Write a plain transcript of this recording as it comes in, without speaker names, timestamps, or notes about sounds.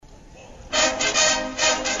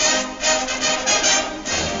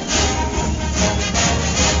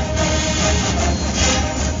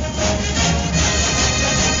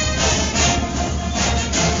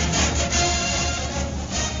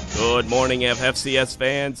morning, FCS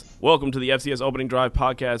fans. Welcome to the FCS Opening Drive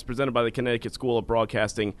podcast presented by the Connecticut School of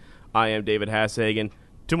Broadcasting. I am David Hashagen.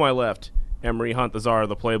 To my left, Emery Hunt, the czar of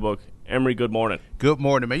the playbook. Emery, good morning. Good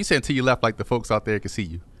morning, man. You said to your left like the folks out there can see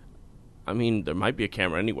you. I mean, there might be a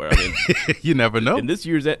camera anywhere. I mean, you never know. In this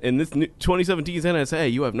 2017's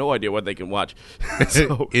NSA, you have no idea what they can watch.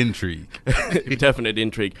 So, intrigue. Definite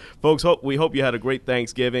intrigue. Folks, we hope you had a great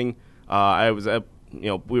Thanksgiving. We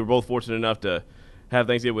were both fortunate enough to have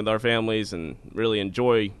Thanksgiving with our families and really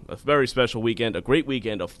enjoy a very special weekend, a great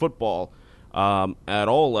weekend of football at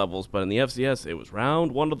all levels. But in the FCS, it was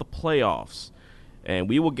round one of the playoffs. And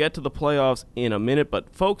we will get to the playoffs in a minute.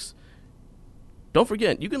 But, folks, don't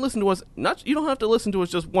forget, you can listen to us. You don't have to listen to us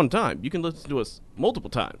just one time. You can listen to us multiple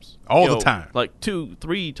times. All the time. Like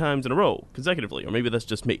 2-3 times in a row, consecutively. Or maybe that's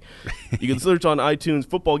just me. You can search on iTunes,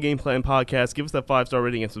 Football Game Plan Podcast. Give us that 5-star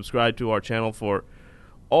rating and subscribe to our channel for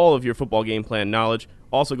all of your football game plan knowledge.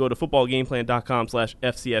 Also go to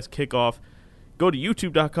footballgameplan.com/FCS kickoff. Go to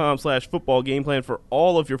youtube.com/football game plan for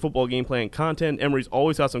all of your football game plan content. Emery's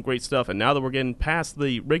always got some great stuff. And now that we're getting past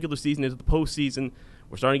the regular season into the postseason,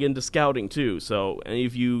 we're starting to get into scouting too. So any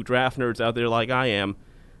of you draft nerds out there like I am,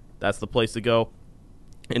 that's the place to go.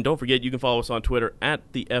 And don't forget, you can follow us on Twitter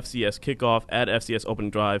at the FCS Kickoff, at FCS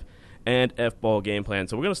Opening Drive, and FBall Game Plan.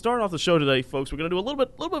 So we're going to start off the show today, folks. We're going to do a little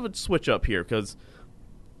bit of a switch up here because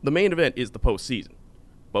the main event is the postseason.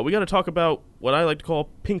 But we got to talk about what I like to call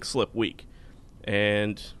Pink Slip Week.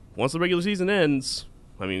 And once the regular season ends,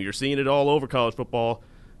 I mean, you're seeing it all over college football.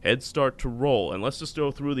 Heads start to roll. And let's just go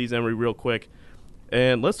through these, Emery, real quick.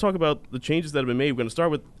 And let's talk about the changes that have been made. We're going to start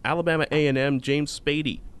with Alabama A&M. James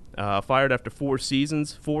Spady, fired after 4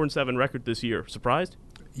 seasons, 4-7 record this year. Surprised?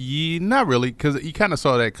 Yeah, not really, because you kind of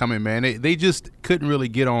saw that coming, man. They just couldn't really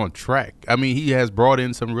get on track. I mean, he has brought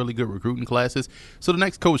in some really good recruiting classes, so the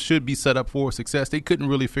next coach should be set up for success. They couldn't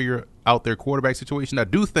really figure out their quarterback situation. I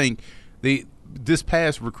do think this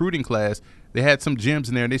past recruiting class, they had some gems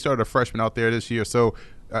in there, and they started a freshman out there this year. So,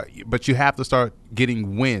 but you have to start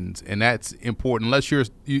getting wins, and that's important. Unless you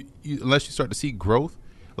start to see growth,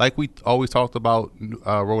 like we always talked about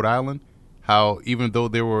Rhode Island. How even though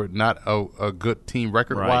they were not a good team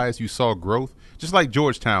record-wise, right, you saw growth, just like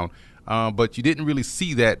Georgetown. But you didn't really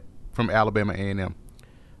see that from Alabama A&M.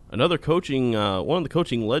 Another coaching, one of the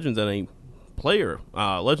coaching legends and a player,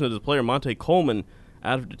 legend as a player, Monte Coleman,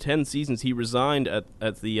 after 10 seasons, he resigned at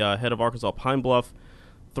the head of Arkansas Pine Bluff.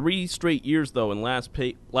 3 straight years, though, in last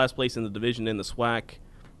place in the division in the SWAC.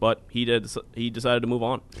 But he decided to move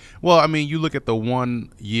on. Well, I mean, you look at the 1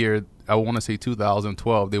 year, I want to say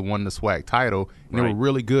 2012, they won the SWAC title. And They were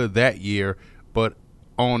really good that year. But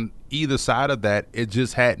on either side of that, it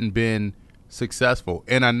just hadn't been successful.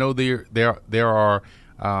 And I know there are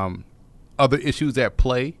other issues at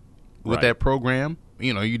play with that program.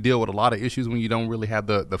 You know, you deal with a lot of issues when you don't really have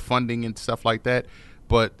the funding and stuff like that.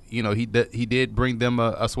 But, you know, he did bring them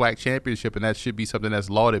a SWAC championship, and that should be something that's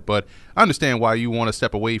lauded. But I understand why you want to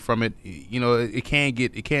step away from it. You know, it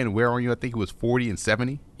can wear on you. I think it was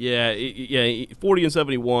 40-70. Yeah,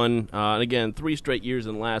 40-71. And again, 3 straight years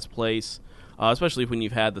in last place, especially when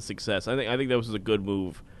you've had the success. I think that was a good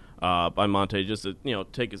move by Monte, just to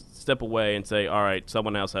take a step away and say, all right,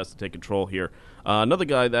 someone else has to take control here. Another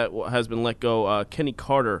guy that has been let go, Kenny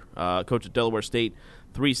Carter, coach at Delaware State.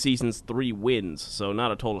 3 seasons, 3 wins, so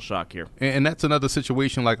not a total shock here. And that's another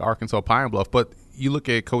situation like Arkansas Pine Bluff. But you look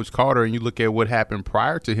at Coach Carter and you look at what happened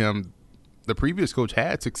prior to him, the previous coach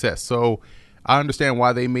had success. So I understand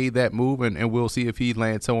why they made that move, and we'll see if he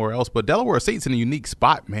lands somewhere else. But Delaware State's in a unique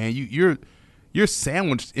spot, man. You're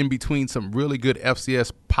sandwiched in between some really good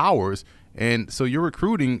FCS powers, and so your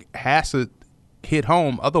recruiting has to hit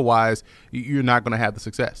home. Otherwise, you're not going to have the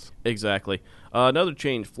success. Exactly. Another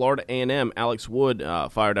change, Florida A&M, Alex Wood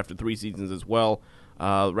fired after 3 seasons as well.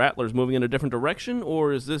 Rattlers moving in a different direction,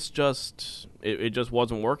 or is this just it just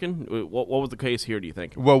wasn't working? What was the case here, do you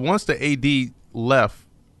think? Well, once the AD left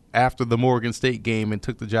after the Morgan State game and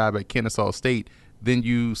took the job at Kennesaw State, then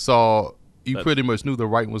you pretty much knew the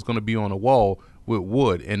writing was going to be on the wall with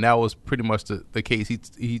Wood, and that was pretty much the case. He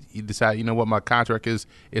decided, you know what, my contract is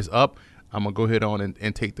up. I'm going to go ahead on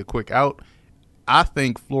and take the quick out. I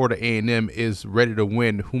think Florida A&M is ready to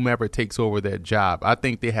win whomever takes over that job. I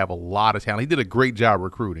think they have a lot of talent. He did a great job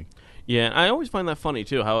recruiting. Yeah, I always find that funny,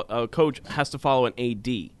 too, how a coach has to follow an AD.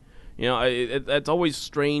 You know, that's always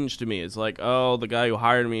strange to me. It's like, oh, the guy who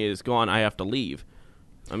hired me is gone. I have to leave.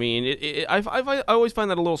 I mean, I always find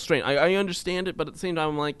that a little strange. I understand it, but at the same time,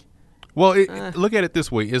 I'm like, well, look at it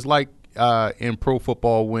this way. It's like in pro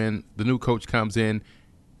football when the new coach comes in,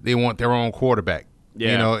 they want their own quarterback.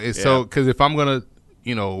 Yeah, so because if I'm gonna,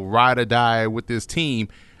 ride or die with this team,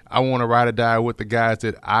 I want to ride or die with the guys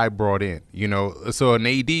that I brought in. So an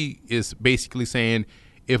AD is basically saying,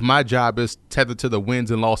 if my job is tethered to the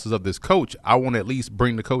wins and losses of this coach, I want to at least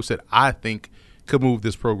bring the coach that I think could move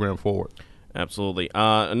this program forward. Absolutely.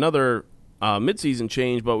 Another midseason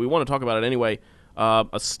change, but we want to talk about it anyway.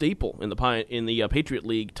 A staple in the Patriot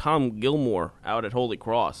League, Tom Gilmore out at Holy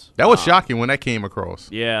Cross. That was shocking when that came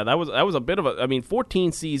across. Yeah, that was a bit of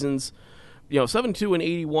 14 seasons, 72 and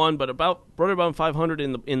 81, but about 500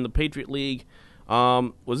 in the Patriot League.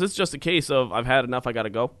 Was this just a case of I've had enough, I got to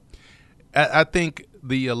go? I think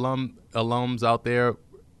the alums out there,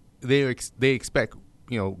 they expect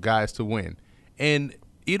guys to win, and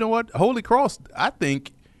you know what, Holy Cross, I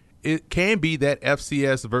think it can be that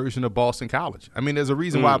FCS version of Boston College. I mean, there's a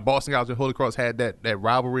reason why Boston College and Holy Cross had that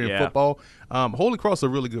rivalry in football. Holy Cross is a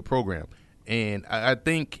really good program, and I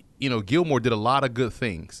think Gilmore did a lot of good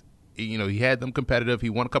things. He had them competitive. He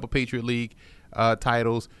won a couple Patriot League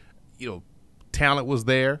titles. Talent was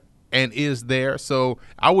there and is there. So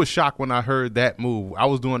I was shocked when I heard that move. I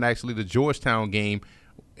was doing actually the Georgetown game,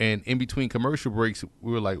 and in between commercial breaks,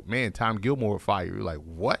 we were like, man, Tom Gilmore fired. We were like,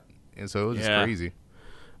 what? And so it was just crazy.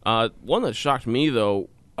 One that shocked me, though,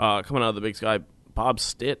 coming out of the Big Sky, Bob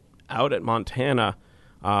Stitt out at Montana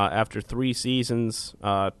after 3 seasons,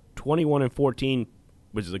 21 and 14,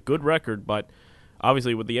 which is a good record, but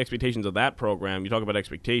obviously with the expectations of that program, you talk about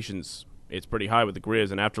expectations, it's pretty high with the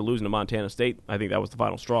Grizz, and after losing to Montana State, I think that was the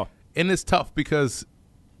final straw. And it's tough because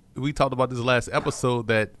we talked about this last episode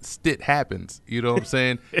that Stitt happens. You know what I'm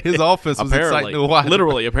saying? His offense was exciting to watch.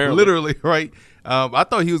 Literally, right? I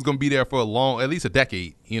thought he was going to be there for at least a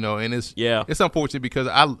decade, and it's unfortunate because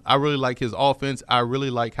I really like his offense. I really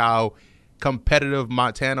like how competitive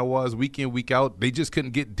Montana was week in, week out. They just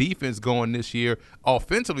couldn't get defense going this year.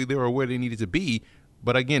 Offensively, they were where they needed to be.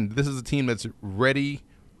 But again, this is a team that's ready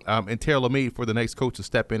and tailor-made for the next coach to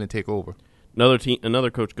step in and take over.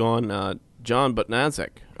 Another coach gone, John Butnazek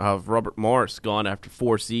of Robert Morris, gone after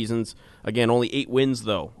 4 seasons. Again, only 8 wins,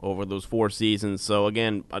 though, over those 4 seasons. So,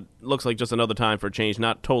 again, looks like just another time for a change.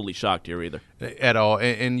 Not totally shocked here either. At all.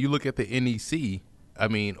 And you look at the NEC, I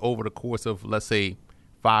mean, over the course of, let's say,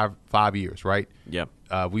 five years, right? Yeah.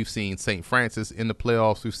 We've seen St. Francis in the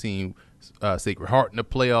playoffs. We've seen Sacred Heart in the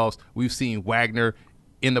playoffs. We've seen Wagner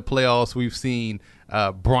in the playoffs. We've seen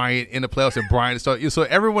Bryant in the playoffs, and Bryant started. So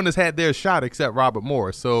everyone has had their shot except Robert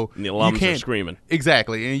Morris. So and the alums are screaming.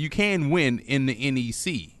 Exactly, and you can win in the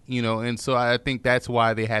NEC, and so I think that's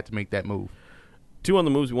why they had to make that move. 2 on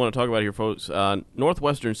the moves we want to talk about here, folks.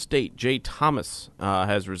 Northwestern State, Jay Thomas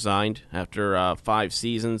has resigned after 5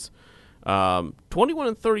 seasons. 21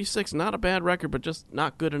 and 36, not a bad record, but just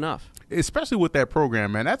not good enough. Especially with that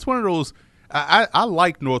program, man. That's one of those. I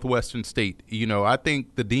like Northwestern State. I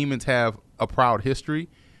think the Demons have a proud history.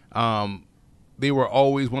 They were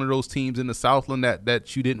always one of those teams in the Southland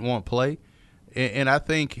that you didn't want to play, and I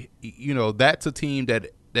think that's a team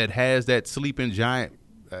that has that sleeping giant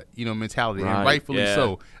mentality, right, and rightfully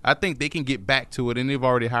so. I think they can get back to it, and they've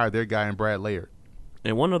already hired their guy in Brad Laird.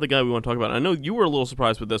 And one other guy we want to talk about, I know you were a little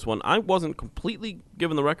surprised with this one. I wasn't completely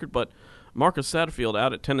given the record, but Marcus Satterfield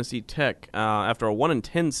out at Tennessee Tech after a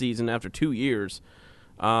 1-10 season after 2 years.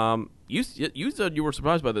 You said you were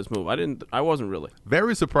surprised by this move. I wasn't really.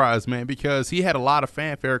 Very surprised, man, because he had a lot of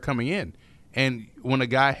fanfare coming in. And when a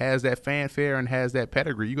guy has that fanfare and has that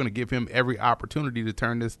pedigree, you're going to give him every opportunity to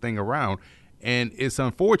turn this thing around. And it's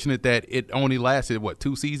unfortunate that it only lasted,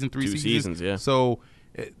 2 seasons, 3 seasons? 2 seasons, yeah. So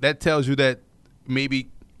that tells you that maybe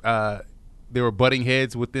there were butting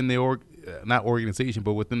heads within the not organization,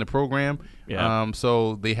 but within the program. Yeah.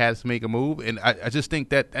 So they had to make a move. And I just think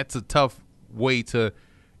that's a tough way to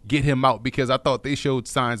get him out, because I thought they showed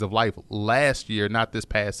signs of life last year, not this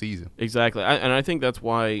past season. Exactly, and I think that's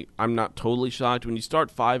why I'm not totally shocked. When you start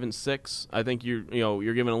 5 and 6, I think you're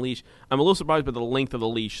given a leash. I'm a little surprised by the length of the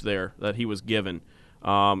leash there that he was given.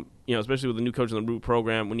 Especially with the new coach in the Root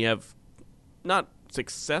program, when you have not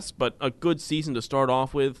success but a good season to start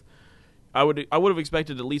off with. I would have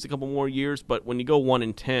expected at least a couple more years, but when you go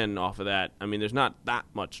 1-10 off of that, I mean, there's not that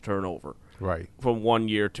much turnover, right, from one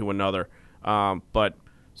year to another. But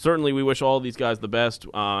certainly, we wish all of these guys the best.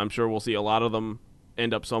 I'm sure we'll see a lot of them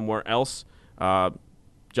end up somewhere else. John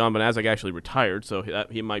Bonazek actually retired, so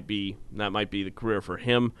that might be the career for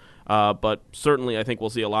him. But certainly, I think we'll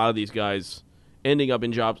see a lot of these guys ending up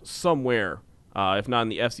in jobs somewhere, if not in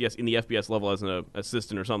the FBS level as an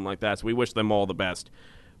assistant or something like that. So we wish them all the best.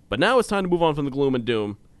 But now it's time to move on from the gloom and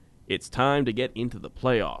doom. It's time to get into the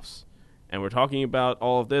playoffs, and we're talking about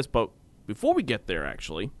all of this. But before we get there,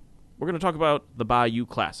 actually, we're going to talk about the Bayou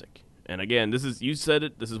Classic. And again, you said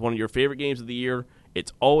it, this is one of your favorite games of the year.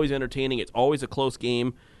 It's always entertaining. It's always a close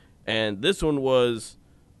game. And this one was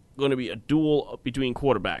going to be a duel between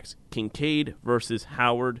quarterbacks, Kincaid versus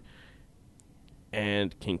Howard.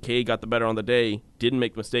 And Kincaid got the better on the day, didn't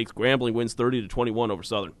make mistakes. Grambling wins 30-21 over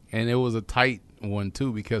Southern. And it was a tight one,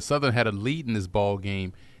 too, because Southern had a lead in this ball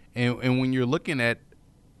game. And when you're looking at,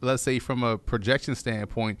 let's say, from a projection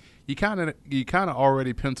standpoint, you kind of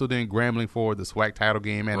already penciled in Grambling for the SWAC title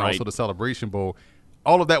game and also the Celebration Bowl.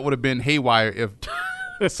 All of that would have been haywire if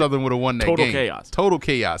Southern would have won that game. Total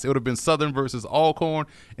chaos. It would have been Southern versus Alcorn,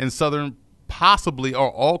 and Southern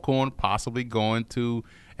Alcorn possibly going to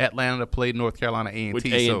Atlanta to play North Carolina A&T. Which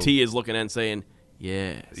A&T is looking at and saying,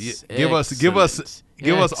 yes, give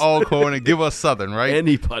us Alcorn and give us Southern, right?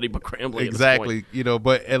 Anybody but Grambling. Exactly.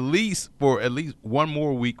 But at least one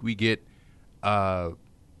more week we get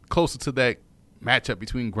closer to that matchup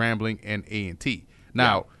between Grambling and A&T.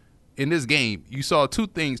 Now, in this game, you saw two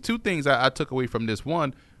things I took away from this.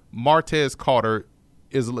 One, Martez Carter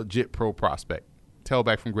is a legit pro prospect,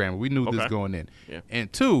 tailback from Grambling. We knew this going in. Yeah.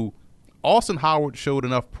 And two, Austin Howard showed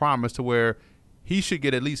enough promise to where he should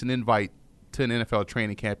get at least an invite to an NFL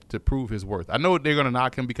training camp to prove his worth. I know they're going to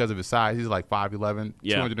knock him because of his size. He's like 5'11",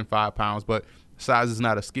 205 pounds, but size is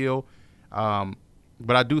not a skill. But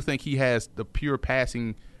I do think he has the pure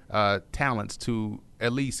passing talents to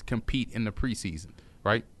at least compete in the preseason,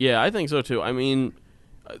 right? Yeah, I think so too. I mean,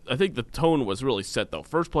 I think the tone was really set, though.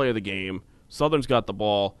 First play of the game, Southern's got the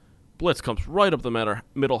ball. Blitz comes right up the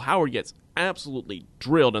middle. Howard gets absolutely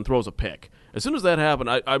drilled and throws a pick. As soon as that happened,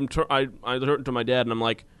 I turned to my dad and I'm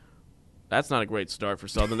like, that's not a great start for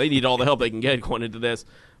Southern. They need all the help they can get going into this.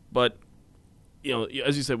 But,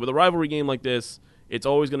 as you said, with a rivalry game like this, it's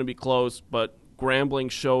always going to be close. But Grambling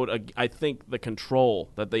showed, I think, the control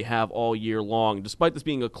that they have all year long. Despite this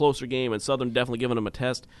being a closer game and Southern definitely giving them a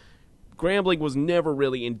test, Grambling was never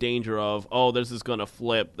really in danger of, this is going to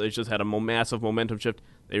flip. They just had a massive momentum shift.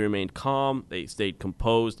 They remained calm, they stayed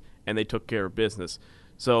composed, and they took care of business.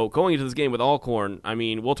 So going into this game with Alcorn, I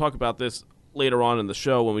mean, we'll talk about this later on in the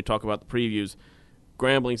show when we talk about the previews.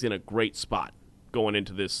 Grambling's in a great spot going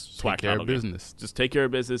into this SWAC title game. Just take care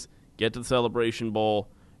of business, get to the Celebration Bowl,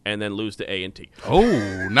 and then lose to A&T.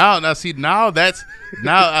 Oh, now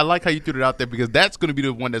I like how you threw it out there because that's going to be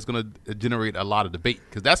the one that's going to generate a lot of debate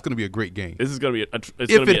because that's going to be a great game. This is going to be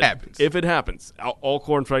if it happens. If it happens,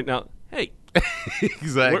 Alcorn's right now. Hey,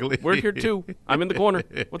 exactly. We're here too. I'm in the corner.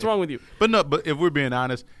 What's wrong with you? But if we're being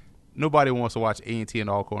honest, nobody wants to watch A&T and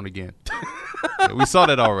Alcorn again. We saw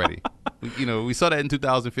that already. We saw that in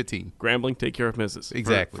 2015. Grambling, take care of business.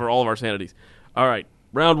 Exactly. For all of our sanities. All right,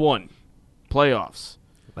 round one, playoffs.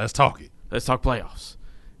 Let's talk it. Let's talk playoffs.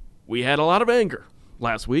 We had a lot of anger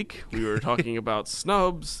last week. We were talking about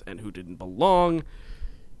snubs and who didn't belong.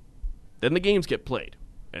 Then the games get played.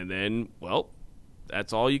 And then,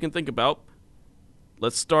 that's all you can think about.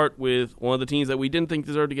 Let's start with one of the teams that we didn't think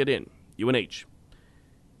deserved to get in, UNH.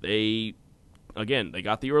 They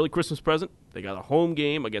got the early Christmas present. They got a home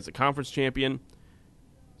game against a conference champion.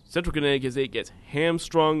 Central Connecticut State gets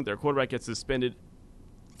hamstrung. Their quarterback gets suspended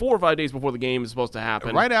 4 or 5 days before the game is supposed to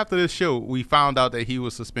happen. Right after this show, we found out that he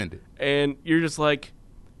was suspended. And you're just like,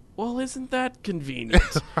 well, isn't that convenient?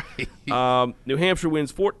 Right. New Hampshire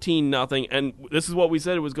wins 14-0, and this is what we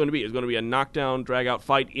said it was going to be. It was going to be a knockdown, drag-out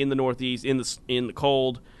fight in the Northeast, in the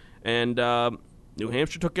cold, and New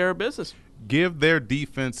Hampshire took care of business. Give their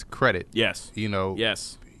defense credit. Yes.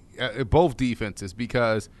 Yes. Both defenses,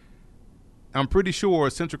 because I'm pretty sure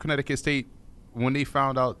Central Connecticut State, when they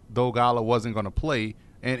found out Dogala wasn't going to play,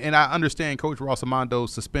 and I understand Coach Rosamondo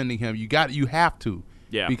suspending him. You have to,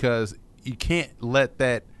 because you can't let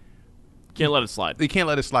that. Can't let it slide. They can't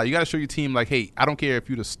let it slide. You got to show your team like, hey, I don't care if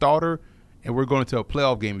you're the starter, and we're going into a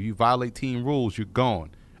playoff game. If you violate team rules, you're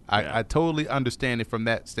gone. I totally understand it from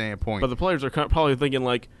that standpoint. But the players are probably thinking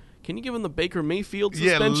like, can you give him the Baker Mayfield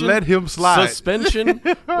suspension? Yeah, let him slide. Suspension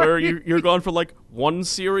where you're gone for like one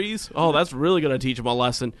series. Oh, that's really going to teach him a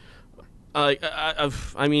lesson. I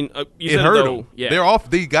mean, you it said hurt though, them. Yeah. They're off.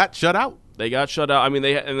 They got shut out. They got shut out. I mean,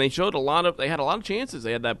 they had a lot of chances.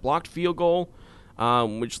 They had that blocked field goal,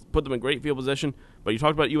 which put them in great field position. But you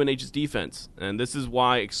talked about UNH's defense, and this is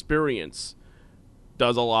why experience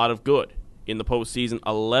does a lot of good in the postseason.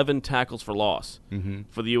 11 tackles for loss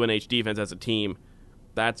for the UNH defense as a team.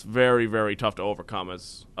 That's very, very tough to overcome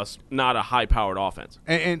as not a high-powered offense.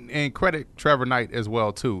 And credit Trevor Knight as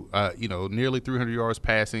well, too. Nearly 300 yards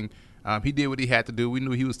passing. He did what he had to do. We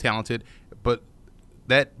knew he was talented. But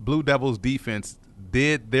that Blue Devils defense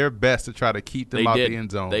did their best to try to keep them out the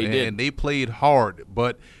end zone. And they played hard.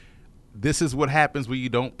 But this is what happens when you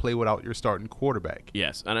don't play without your starting quarterback.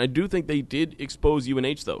 Yes, and I do think they did expose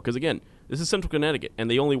UNH, though. Because, again, this is Central Connecticut,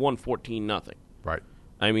 and they only won 14-0. Right.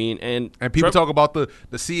 I mean, and people talk about the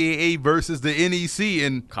CAA versus the NEC,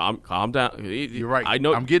 and calm down. You're right. I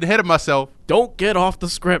know. I'm getting ahead of myself. Don't get off the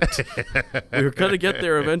script. We're going to get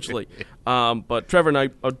there eventually. But Trevor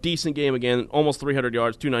Knight, a decent game again, almost 300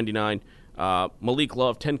 yards, 299. Malik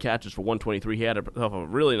Love, 10 catches for 123. He had a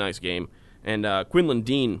really nice game. And Quinlan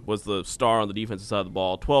Dean was the star on the defensive side of the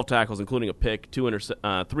ball. 12 tackles, including a pick,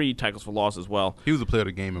 3 tackles for loss as well. He was the player of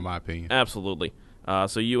the game, in my opinion. Absolutely.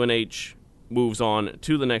 So UNH moves on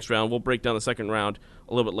to the next round. We'll break down the second round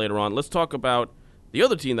a little bit later on. Let's talk about the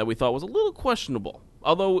other team that we thought was a little questionable.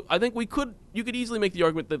 Although I think you could easily make the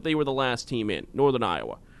argument that they were the last team in, Northern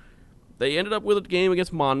Iowa. They ended up with a game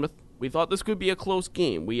against Monmouth. We thought this could be a close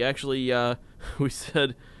game. We actually we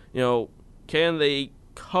said, can they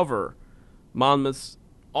cover Monmouth's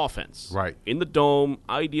offense? Right. In the dome,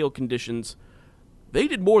 ideal conditions. They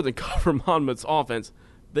did more than cover Monmouth's offense.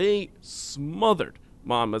 They smothered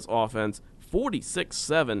Monmouth's offense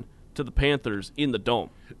 46-7 to the Panthers in the dome.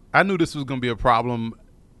 I knew this was going to be a problem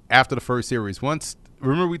after the first series.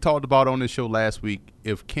 Remember we talked about on this show last week,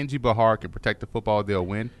 if Kenji Bahar can protect the football, they'll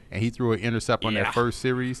win. And he threw an intercept on that first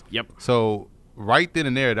series. Yep. So right then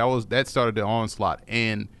and there, that started the onslaught.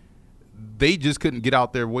 And they just couldn't get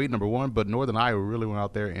out their way, number one. But Northern Iowa really went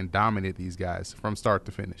out there and dominated these guys from start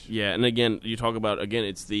to finish. Yeah, and again, you talk about,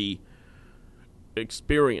 it's the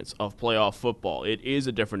experience of playoff football. It is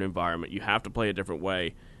a different environment. You have to play a different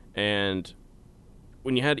way. And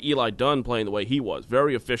when you had Eli Dunn playing the way he was,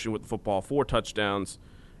 very efficient with the football, 4 touchdowns.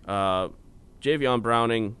 Javion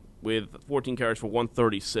Browning with 14 carries for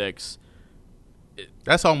 136.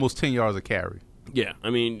 That's almost 10 yards a carry. Yeah, I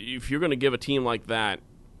mean, if you're going to give a team like that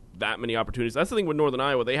many opportunities, that's the thing with Northern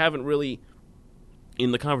Iowa. They haven't really,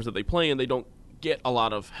 in the conference that they play in, they don't get a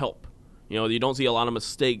lot of help. You don't see a lot of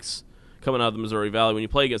mistakes coming out of the Missouri Valley when you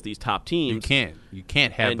play against these top teams. You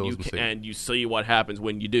can't have those mistakes. And you see what happens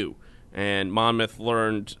when you do. And Monmouth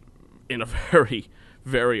learned in a very,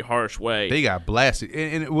 very harsh way. They got blasted.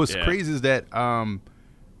 And it was crazy is that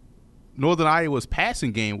Northern Iowa's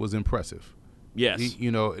passing game was impressive. Yes.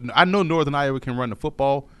 I know Northern Iowa can run the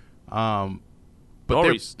football. But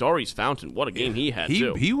Doris Fountain, what a game he had,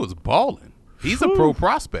 too. He was balling. He's a pro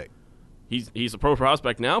prospect. He's a pro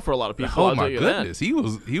prospect now for a lot of people. Oh, my goodness. He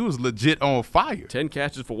was legit on fire. 10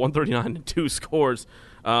 catches for 139 and 2 scores.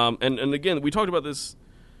 And again, we talked about this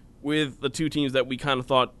with the two teams that we kind of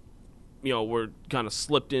thought, were kind of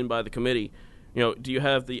slipped in by the committee. Do you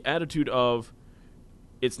have the attitude of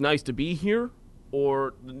it's nice to be here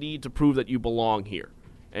or the need to prove that you belong here?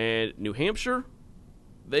 And New Hampshire,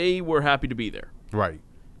 they were happy to be there. Right.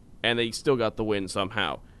 And they still got the win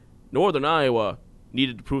somehow. Northern Iowa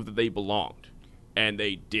needed to prove that they belonged, and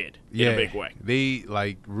they did in a big way. They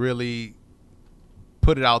really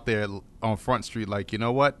put it out there on Front Street, you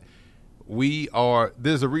know what?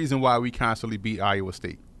 There's a reason why we constantly beat Iowa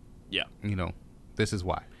State. Yeah. This is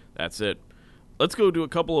why. That's it. Let's go to a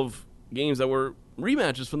couple of games that were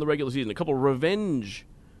rematches from the regular season, a couple of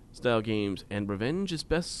revenge-style games, and revenge is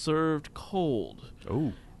best served cold.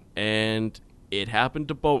 Oh. And it happened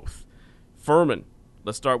to both. Furman,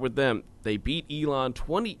 let's start with them. They beat Elon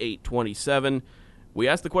 28-27. We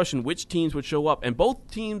asked the question which teams would show up, and both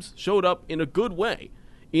teams showed up in a good way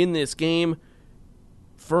in this game.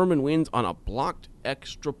 Furman wins on a blocked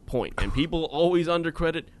extra point, and people always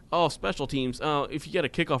undercredit, special teams. If you get a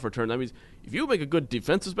kickoff return, that means if you make a good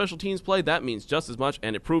defensive special teams play, that means just as much,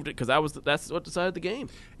 and it proved it because that's what decided the game.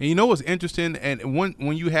 And you know what's interesting? And when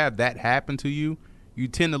you have that happen to you, you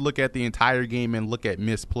tend to look at the entire game and look at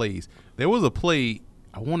missed plays. There was a play,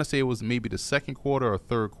 I want to say it was maybe the second quarter or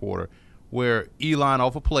third quarter, where Elon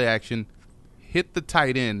off a play action hit the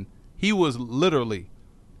tight end. He was literally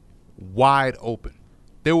wide open.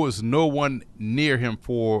 There was no one near him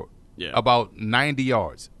for about 90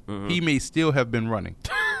 yards. Mm-hmm. He may still have been running.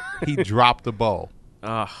 He dropped the ball.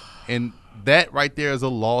 And that right there is a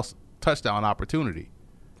lost touchdown opportunity.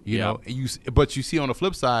 You know, but you see on the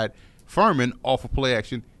flip side, Furman off of play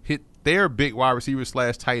action hit their big wide receiver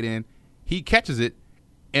 / tight end. He catches it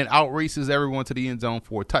and outraces everyone to the end zone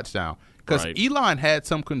for a touchdown. Because Elon had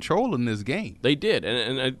some control in this game. They did,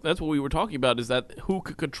 and that's what we were talking about, is that who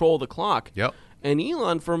could control the clock. Yep. And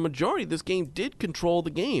Elon, for a majority of this game, did control the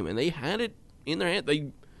game, and they had it in their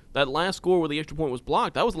hand. That last score where the extra point was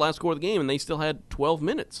blocked, that was the last score of the game, and they still had 12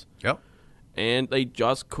 minutes. Yep. And they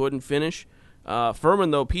just couldn't finish.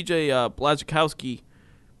 Furman, though, P.J. Blazikowski,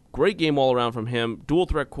 great game all around from him.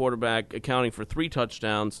 Dual-threat quarterback, accounting for 3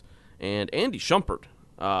 touchdowns. And Andy Shumpert,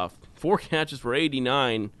 4 catches for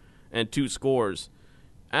 89 and 2 scores.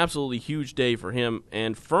 Absolutely huge day for him.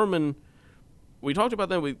 And Furman, we talked about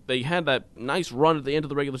that. They had that nice run at the end of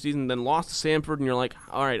the regular season, then lost to Samford, and you're like,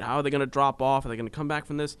 all right, how are they going to drop off? Are they going to come back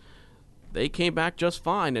from this? They came back just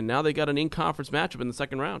fine, and now they got an in-conference matchup in the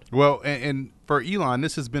second round. Well, and for Elon,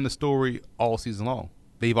 this has been the story all season long.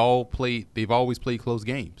 They've always played close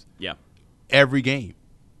games. Yeah. Every game.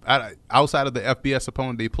 Outside of the FBS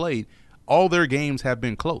opponent they played, all their games have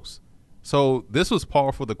been close. So this was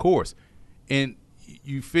par for the course. And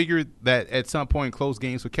you figured that at some point close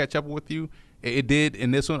games would catch up with you. It did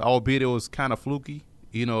in this one, albeit it was kind of fluky,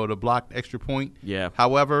 the blocked extra point. Yeah.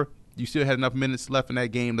 However, you still had enough minutes left in that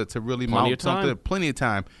game to really mount something. Plenty of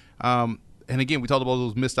time. And again, we talked about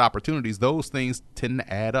those missed opportunities. Those things tend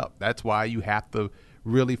to add up. That's why you have to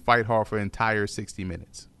really fight hard for an entire 60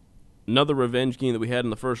 minutes. Another revenge game that we had in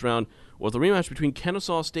the first round was the rematch between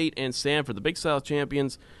Kennesaw State and Samford, the Big South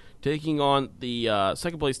champions, taking on the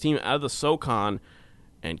second-place team out of the SoCon.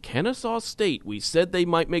 And Kennesaw State, we said they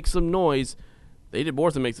might make some noise. They did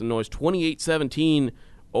more than make some noise. 28-17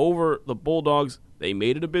 over the Bulldogs. They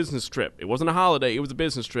made it a business trip. It wasn't a holiday. It was a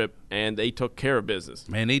business trip, and they took care of business.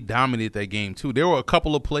 Man, they dominated that game, too. There were a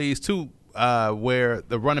couple of plays, too, where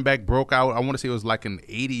the running back broke out. I want to say it was like an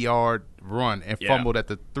 80-yard run and fumbled at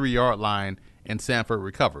the 3-yard line, and Samford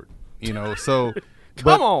recovered. So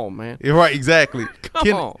Come on, man. Right, exactly.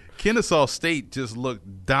 Come on. Kennesaw State just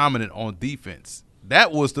looked dominant on defense.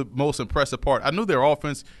 That was the most impressive part. I knew their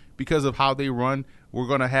offense, because of how they run, were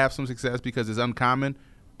going to have some success because it's uncommon.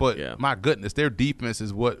 But my goodness, their defense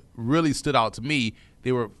is what really stood out to me.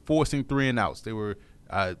 They were forcing 3-and-outs. They were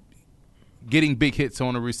getting big hits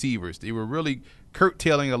on the receivers. They were really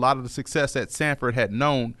curtailing a lot of the success that Samford had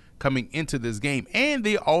known coming into this game. And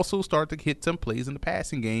they also started to hit some plays in the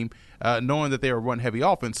passing game, knowing that they were run-heavy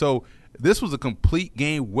offense. So this was a complete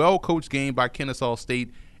game, well-coached game by Kennesaw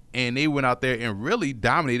State, and they went out there and really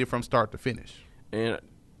dominated from start to finish. And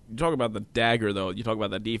you talk about the dagger, though. You talk about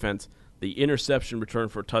that defense. The interception return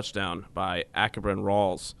for a touchdown by Akabren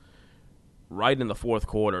Rawls right in the fourth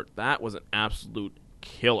quarter. That was an absolute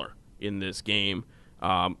killer in this game.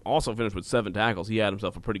 Also finished with 7 tackles. He had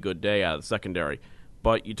himself a pretty good day out of the secondary.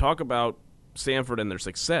 But you talk about Samford and their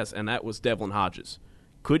success, and that was Devlin Hodges.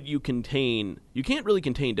 Could you contain – you can't really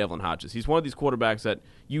contain Devlin Hodges. He's one of these quarterbacks that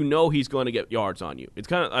he's going to get yards on you. It's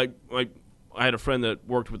kind of like I had a friend that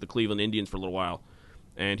worked with the Cleveland Indians for a little while,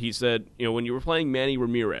 and he said, when you were playing Manny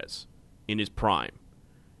Ramirez in his prime,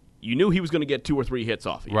 you knew he was going to get 2 or 3 hits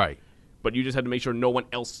off you. Right. But you just had to make sure no one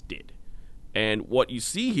else did. And what you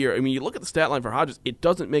see here, you look at the stat line for Hodges, it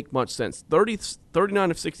doesn't make much sense.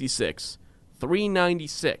 39 of 66,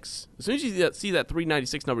 396. As soon as you see that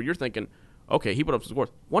 396 number, you're thinking, okay, he put up some scores.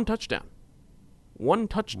 1 touchdown. 1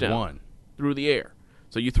 touchdown through the air.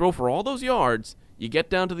 So you throw for all those yards, you get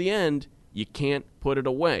down to the end, you can't put it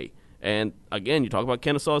away. And, again, you talk about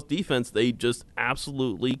Kennesaw's defense. They just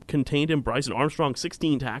absolutely contained him. Bryson Armstrong,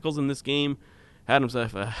 16 tackles in this game. Had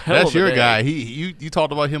himself a hell of a day. That's your guy. You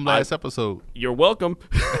talked about him last episode. You're welcome.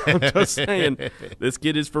 I'm just saying. This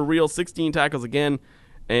kid is for real. 16 tackles again.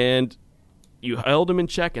 And you held him in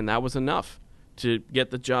check, and that was enough to get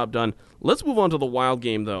the job done. Let's move on to the wild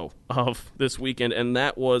game, though, of this weekend, and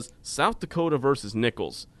that was South Dakota versus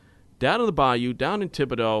Nichols. Down in the Bayou, down in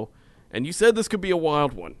Thibodaux, and you said this could be a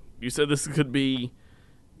wild one. You said this could be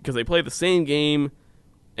because they play the same game,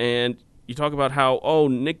 and you talk about how,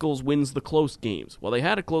 Nichols wins the close games. Well, they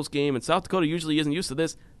had a close game, and South Dakota usually isn't used to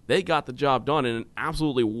this. They got the job done in an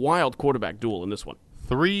absolutely wild quarterback duel in this one.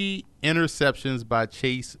 3 interceptions by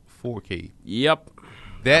Chase Fourcade. Yep.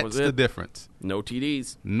 That's the difference. No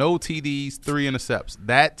TDs. No TDs, 3 intercepts.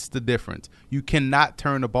 That's the difference. You cannot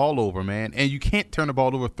turn the ball over, man. And you can't turn the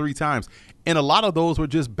ball over 3 times. And a lot of those were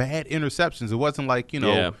just bad interceptions. It wasn't like,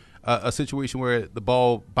 a situation where the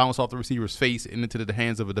ball bounced off the receiver's face and into the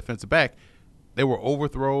hands of a defensive back. They were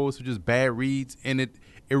overthrows, just bad reads, and it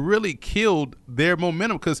really killed their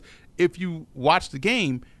momentum because if you watch the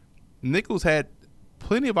game, Nichols had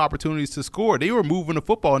plenty of opportunities to score. They were moving the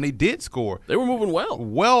football, and they did score. They were moving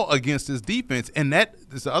well against this defense, and that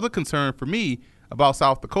is the other concern for me about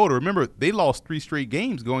South Dakota. Remember, they lost 3 straight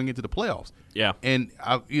games going into the playoffs. Yeah. And,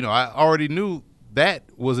 I already knew that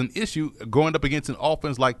was an issue going up against an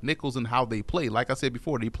offense like Nichols and how they play. Like I said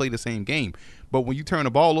before, they play the same game. But when you turn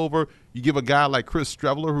the ball over, you give a guy like Chris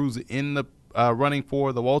Streveler, who's in the running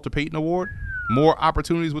for the Walter Payton Award, more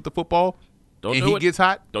opportunities with the football. He gets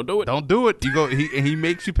hot. Don't do it. Don't do it. You go. He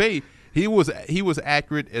makes you pay. He was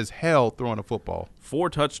accurate as hell throwing the football. 4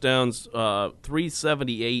 touchdowns,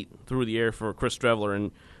 378 through the air for Chris Streveler,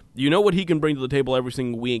 and you know what he can bring to the table every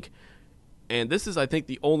single week. And this is, I think,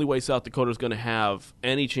 the only way South Dakota is going to have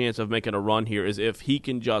any chance of making a run here is if he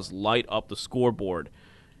can just light up the scoreboard.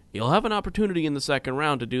 he'll have an opportunity in the second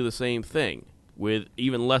round to do the same thing with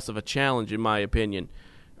even less of a challenge, in my opinion,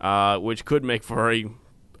 which could make for a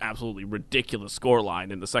absolutely ridiculous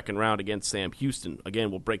scoreline in the second round against Sam Houston. Again,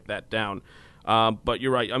 we'll break that down. But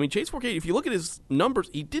you're right. I mean, Chase Forkade, if you look at his numbers,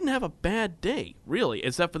 he didn't have a bad day, really,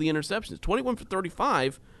 except for the interceptions. 21 for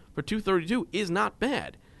 35 for 232 is not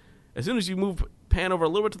bad. As soon as you move pan over a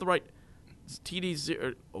little bit to the right, TD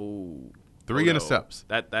 0. Oh. 3 intercepts.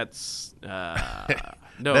 That's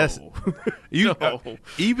no. That's, No.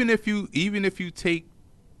 Even if you take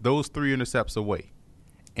those 3 intercepts away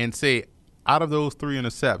and say out of those 3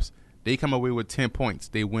 intercepts, they come away with 10 points,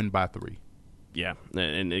 they win by 3. Yeah,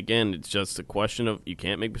 and again, it's just a question of you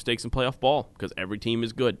can't make mistakes in playoff ball because every team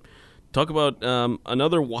is good. Talk about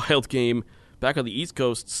another wild game back on the East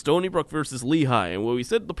Coast, Stony Brook versus Lehigh. And what we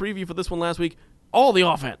said in the preview for this one last week, all the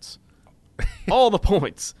offense, all the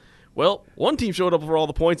points. Well, one team showed up for all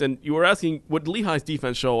the points, and you were asking, would Lehigh's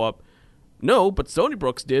defense show up? No, but Stony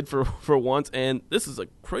Brook's did for once, and this is a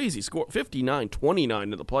crazy score, 59-29 in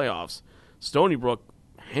the playoffs. Stony Brook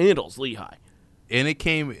handles Lehigh. And it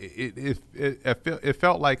came. It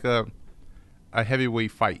felt like a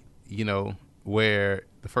heavyweight fight, where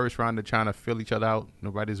the first round they're trying to feel each other out.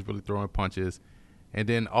 Nobody's really throwing punches, and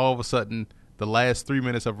then all of a sudden, the last 3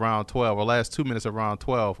 minutes of round 12, or last 2 minutes of round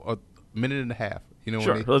 12, or minute and a half.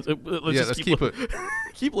 Sure. Let's keep it.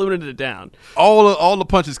 Keep limiting it down. All the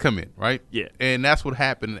punches come in, right? Yeah. And that's what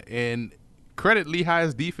happened. And credit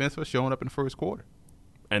Lehigh's defense for showing up in the first quarter.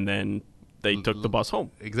 And then they took the bus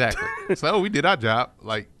home. Exactly. So we did our job.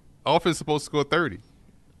 Like, offense supposed to score 30.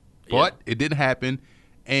 But it didn't happen.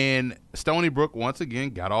 And Stony Brook, once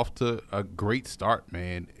again, got off to a great start,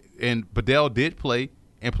 man. And Bedell did play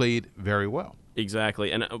and played very well.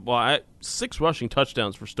 Exactly. And 6 rushing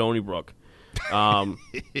touchdowns for Stony Brook.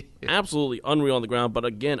 Absolutely unreal on the ground. But,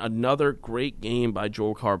 again, another great game by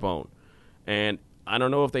Joe Carbone. And I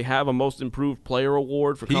don't know if they have a most improved player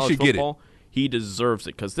award for college football. Get it. He deserves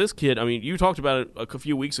it because this kid, I mean, you talked about it a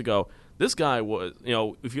few weeks ago. This guy was,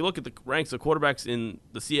 if you look at the ranks of quarterbacks in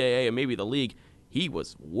the CAA and maybe the league, he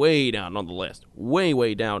was way down on the list. Way,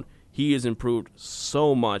 way down. He has improved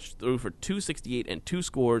so much. Threw for 268 and 2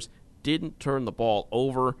 scores. Didn't turn the ball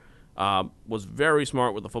over. Was very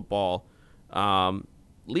smart with the football.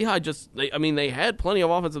 Lehigh they had plenty of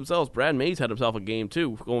offense themselves. Brad Mays had himself a game,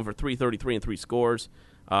 too, going for 333 and 3 scores.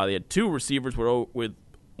 They had 2 receivers with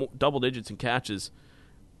double digits in catches.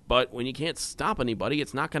 But when you can't stop anybody,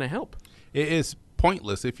 it's not going to help. It is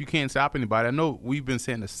pointless if you can't stop anybody. I know we've been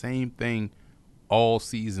saying the same thing all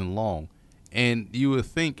season long. And you would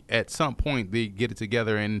think at some point they'd get it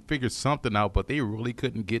together and figure something out, but they really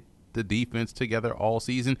couldn't get the defense together all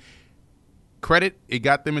season. Credit, it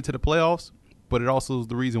got them into the playoffs, but it also is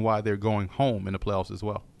the reason why they're going home in the playoffs as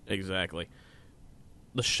well. Exactly.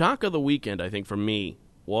 The shock of the weekend, I think, for me,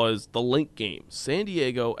 was the link game. San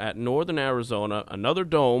Diego at Northern Arizona, another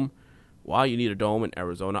dome. Why you need a dome in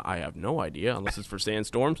Arizona, I have no idea, unless it's for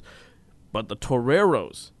sandstorms. But the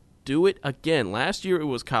Toreros do it again. Last year it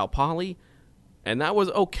was Cal Poly, and that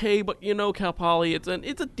was okay, but Cal Poly, it's a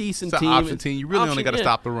decent team. It's an option team. You really only got to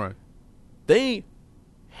stop the run. They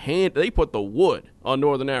put the wood on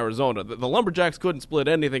Northern Arizona. The Lumberjacks couldn't split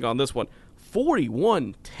anything on this one.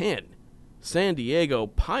 41-10. San Diego,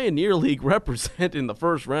 Pioneer League represent in the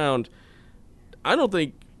first round. I don't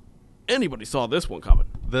think anybody saw this one coming.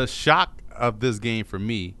 The shock of this game for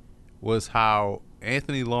me was how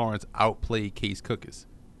Anthony Lawrence outplayed Case Cookis.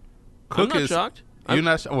 I'm not shocked. You're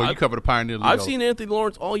not sure? Well, you cover the Pioneer League. I've seen Anthony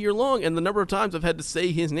Lawrence all year long, and the number of times I've had to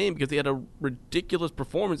say his name because he had a ridiculous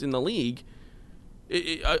performance in the league.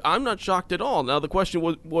 I'm not shocked at all. Now, the question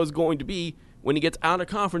was going to be, when he gets out of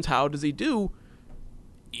conference, how does he do?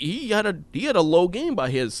 He had a low game by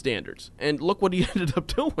his standards, and look what he ended up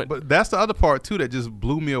doing. But that's the other part, too, that just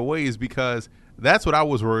blew me away is because that's what I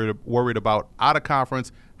was worried about. Out of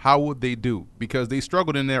conference, how would they do? Because they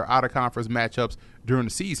struggled in their out-of-conference matchups during the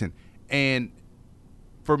season. And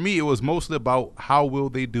for me, it was mostly about how will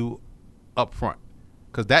they do up front,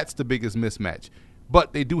 because that's the biggest mismatch.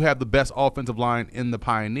 But they do have the best offensive line in the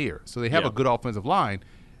Pioneer, so they have a good offensive line.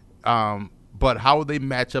 But how will they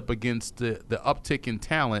match up against the uptick in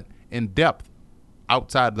talent and depth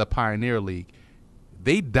outside of the Pioneer League?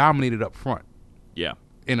 They dominated up front. Yeah.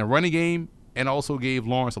 In a running game, and also gave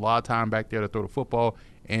Lawrence a lot of time back there to throw the football,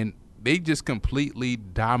 and they just completely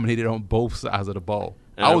dominated on both sides of the ball.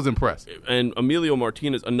 I was impressed. And Emilio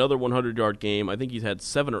Martinez, another 100-yard game. I think he's had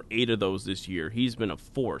 7 or 8 of those this year. He's been a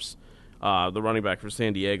force, the running back for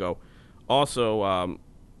San Diego. Also,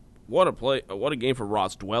 what a game for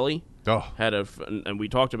Ross Dwelly. Oh. And we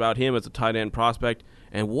talked about him as a tight end prospect,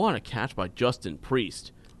 and what a catch by Justin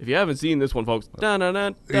Priest. If you haven't seen this one, folks,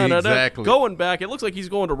 Exactly. going back, it looks like he's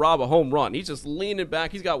going to rob a home run. He's just leaning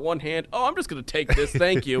back. He's got one hand. Oh, I'm just going to take this.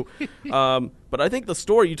 Thank you. But I think the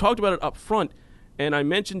story, you talked about it up front, and I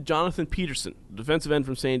mentioned Jonathan Peterson, the defensive end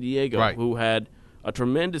from San Diego, right, who had a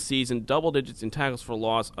tremendous season, double digits in tackles for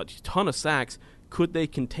loss, a ton of sacks. Could they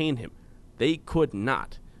contain him? They could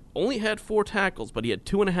not. Only had 4 tackles, but he had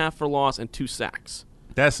 2.5 for loss and 2 sacks.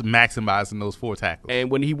 That's maximizing those 4 tackles.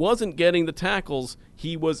 And when he wasn't getting the tackles,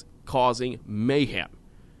 he was causing mayhem.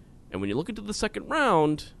 And when you look into the second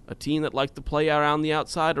round, a team that likes to play around the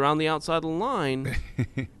outside of the line,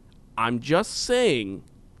 I'm just saying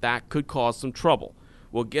that could cause some trouble.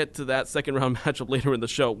 We'll get to that second round matchup later in the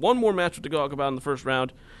show. One more matchup to talk about in the first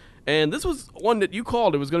round. And this was one that you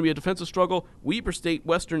called. It was going to be a defensive struggle. Weber State,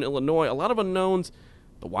 Western Illinois. A lot of unknowns.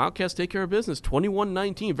 The Wildcats take care of business,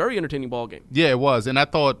 21-19. Very entertaining ball game. Yeah, it was. And I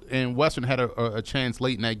thought Western had a chance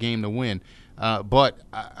late in that game to win. But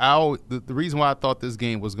the reason why I thought this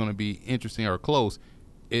game was going to be interesting or close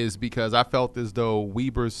is because I felt as though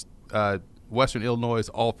Weber's Western Illinois'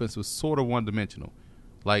 offense was sort of one-dimensional.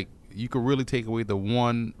 Like, you could really take away the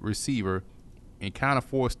one receiver and kind of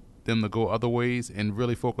force them to go other ways and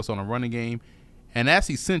really focus on a running game. And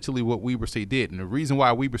that's essentially what Weber State did. And the reason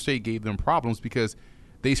why Weber State gave them problems because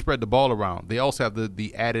they spread the ball around. They also have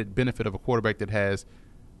the added benefit of a quarterback that has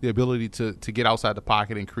the ability to get outside the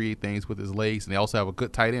pocket and create things with his legs. And they also have a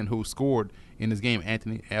good tight end who scored in this game,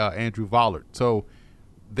 Andrew Vollard. So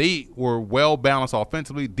they were well-balanced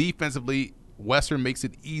offensively. Defensively, Western makes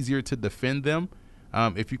it easier to defend them.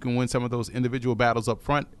 If you can win some of those individual battles up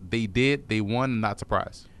front, they did. They won, not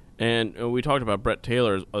surprised. And we talked about Brett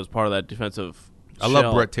Taylor as part of that defensive I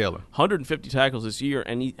love Brett Taylor. 150 tackles this year,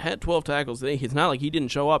 and he had 12 tackles. It's not like he didn't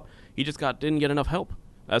show up. He just didn't get enough help.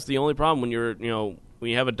 That's the only problem when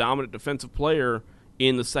when you have a dominant defensive player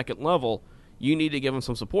in the second level. You need to give him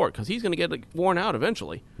some support because he's going to get worn out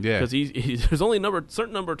eventually. Yeah, because there's only a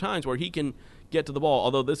certain number of times where he can get to the ball.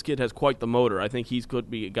 Although this kid has quite the motor, I think he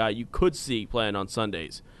could be a guy you could see playing on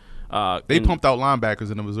Sundays. They pumped out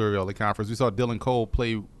linebackers in the Missouri Valley Conference. We saw Dylan Cole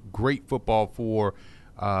play great football for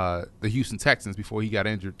the Houston Texans before he got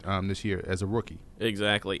injured this year as a rookie.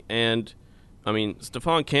 Exactly. And, I mean,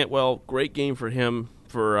 Stephon Cantwell, great game for him,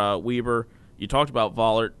 for Weber. You talked about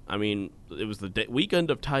Vollard. I mean, it was the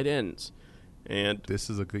weekend of tight ends. And this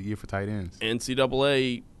is a good year for tight ends.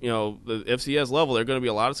 NCAA, the FCS level, there are going to be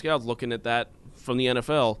a lot of scouts looking at that from the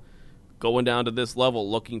NFL, going down to this level,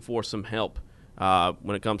 looking for some help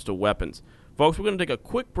when it comes to weapons. Folks, we're going to take a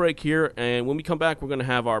quick break here, and when we come back, we're going to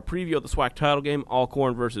have our preview of the SWAC title game,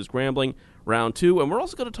 Alcorn versus Grambling, round 2, and we're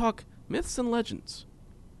also going to talk myths and legends.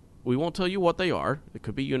 We won't tell you what they are. It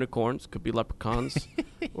could be unicorns, could be leprechauns,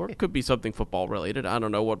 or it could be something football-related. I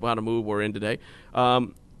don't know what kind of mood we're in today.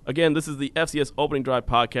 Again, this is the FCS Opening Drive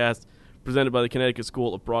podcast presented by the Connecticut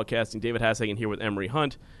School of Broadcasting. David Hassagen here with Emery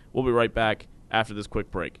Hunt. We'll be right back after this quick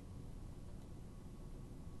break.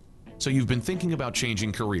 So you've been thinking about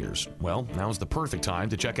changing careers. Well, now's the perfect time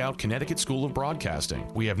to check out Connecticut School of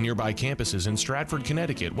Broadcasting. We have nearby campuses in Stratford,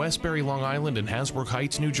 Connecticut, Westbury, Long Island, and Hasbrook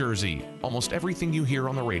Heights, New Jersey. Almost everything you hear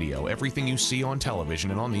on the radio, everything you see on television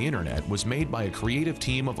and on the internet was made by a creative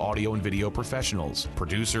team of audio and video professionals.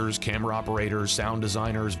 Producers, camera operators, sound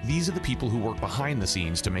designers, these are the people who work behind the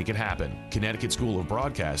scenes to make it happen. Connecticut School of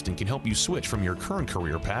Broadcasting can help you switch from your current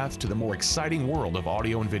career path to the more exciting world of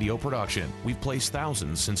audio and video production. We've placed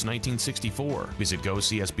thousands since 1964. Visit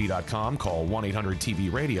GoCSB.com, call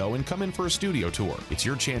 1-800-TV-RADIO, and come in for a studio tour. It's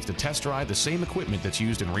your chance to test drive the same equipment that's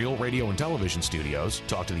used in real radio and television studios,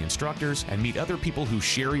 talk to the instructors, and meet other people who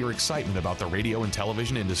share your excitement about the radio and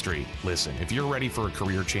television industry. Listen, if you're ready for a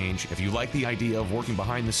career change, if you like the idea of working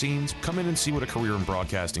behind the scenes, come in and see what a career in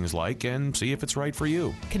broadcasting is like and see if it's right for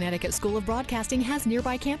you. Connecticut School of Broadcasting has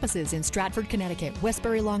nearby campuses in Stratford, Connecticut,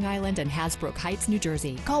 Westbury, Long Island, and Hasbrook Heights, New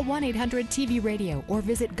Jersey. Call 1-800-TV-RADIO or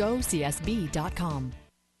visit GoCSB.com.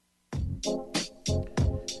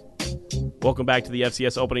 Welcome back to the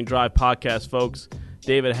FCS Opening Drive podcast, folks.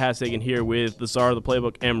 David Hassagen here with the czar of the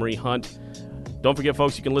playbook, Emery Hunt. Don't forget,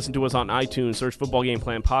 folks, you can listen to us on iTunes. Search Football Game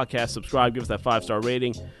Plan Podcast. Subscribe. Give us that 5-star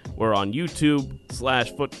rating. We're on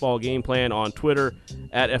YouTube/Football Game Plan, on Twitter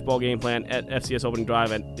 @FBall Game Plan, @FCS Opening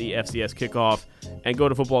Drive, and the FCS Kickoff. And go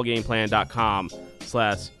to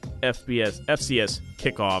footballgameplan.com/FCS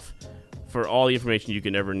Kickoff for all the information you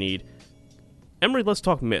can ever need. Emery, let's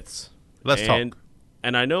talk myths. Let's talk.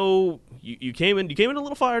 And I know you came in a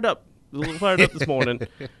little fired up. This morning.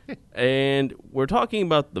 And we're talking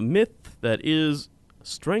about the myth that is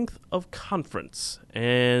strength of conference.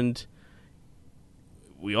 And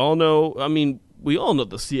we all know, I mean, we all know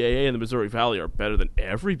the CAA and the Missouri Valley are better than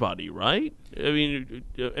everybody, right? I mean,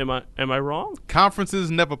 am I wrong? Conferences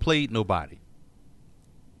never played nobody.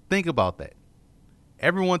 Think about that.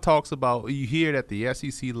 Everyone talks about, you hear it at the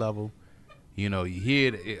SEC level. You know, you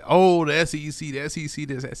hear the SEC this,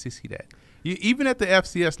 SEC that. Even at the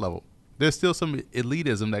FCS level, there's still some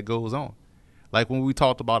elitism that goes on. Like when we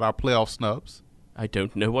talked about our playoff snubs. I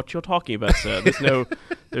don't know what you're talking about, sir.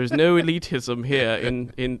 There's no elitism here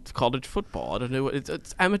in college football. I don't know.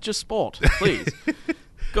 It's amateur sport. Please,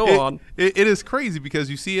 go on. It is crazy because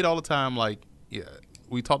you see it all the time. Like, yeah,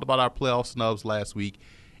 we talked about our playoff snubs last week,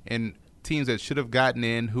 and teams that should have gotten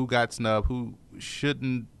in, who got snubbed, who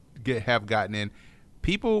shouldn't have gotten in.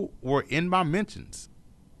 People were in my mentions.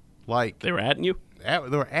 Like, they were adding you? They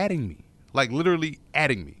were adding me. Like, literally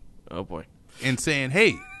adding me. Oh, boy. And saying,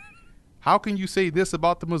 hey, how can you say this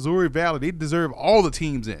about the Missouri Valley? They deserve all the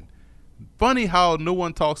teams in. Funny how no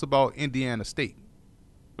one talks about Indiana State.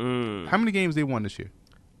 How many games they won this year?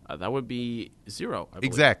 That would be 0, I believe.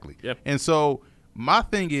 Exactly. Yep. And so my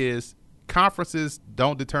thing is, conferences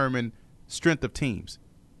don't determine strength of teams.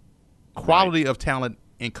 Quality of talent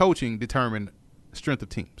and coaching determine strength of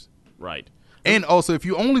teams. Right. And also, if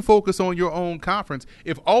you only focus on your own conference,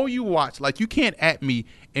 if all you watch, like, you can't at me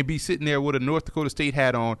and be sitting there with a North Dakota State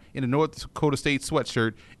hat on, in a North Dakota State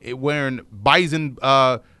sweatshirt, wearing bison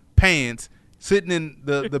pants, sitting in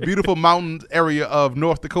the beautiful mountain area of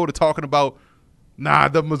North Dakota talking about,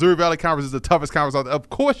 the Missouri Valley Conference is the toughest conference.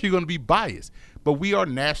 Of course you're going to be biased. But we are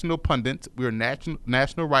national pundits. We are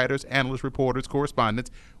national writers, analysts, reporters,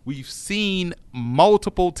 correspondents. We've seen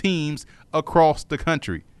multiple teams across the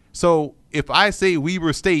country. So if I say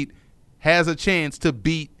Weber State has a chance to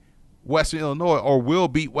beat Western Illinois or will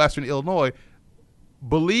beat Western Illinois,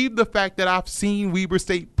 believe the fact that I've seen Weber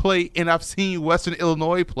State play and I've seen Western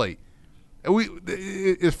Illinois play.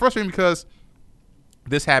 It's frustrating because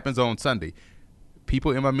this happens on Sunday.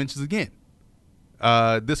 People in my mentions again.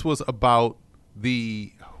 This was about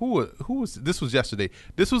this was yesterday.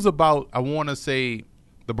 This was about, I want to say,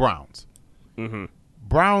 the Browns. Mm-hmm.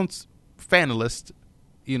 Browns fanalist.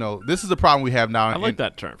 You know, this is the problem we have now. I like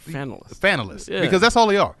that term, fanalist. Fanalist, yeah. Because that's all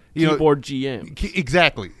they are. Keyboard GM.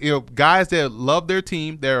 Exactly. You know, guys that love their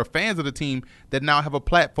team, they're fans of the team that now have a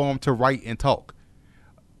platform to write and talk.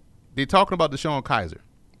 They're talking about Deshaun Kaiser.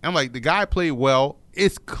 I'm like, the guy played well.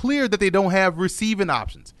 It's clear that they don't have receiving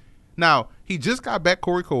options. Now, he just got back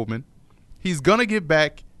Corey Coleman. He's going to get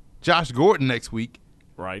back Josh Gordon next week.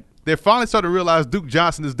 Right. They're finally starting to realize Duke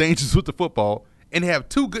Johnson is dangerous with the football. And they have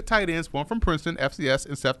 2 good tight ends, one from Princeton, FCS,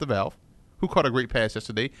 and Seth DeValve, who caught a great pass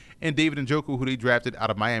yesterday, and David Njoku, who they drafted out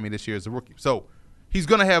of Miami this year as a rookie. So he's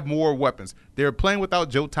going to have more weapons. They're playing without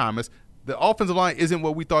Joe Thomas. The offensive line isn't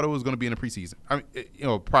what we thought it was going to be in the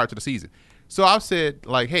preseason, prior to the season. So I've said,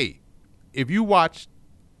 like, hey, if you're watching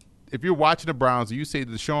the Browns and you say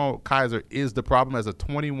that Deshaun Kaiser is the problem as a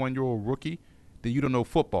 21-year-old rookie, then you don't know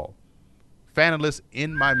football. Fanalist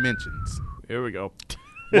in my mentions. Here we go.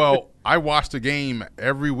 Well, I watch the game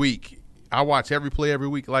every week. I watch every play every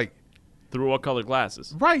week. Like, through what colored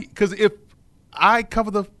glasses? Right, because if I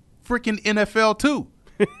cover the freaking NFL too,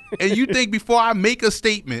 and you think before I make a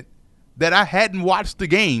statement that I hadn't watched the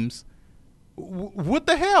games, what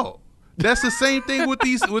the hell? That's the same thing with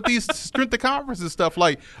these strength of conference and stuff.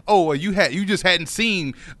 Like, you just hadn't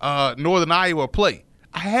seen Northern Iowa play.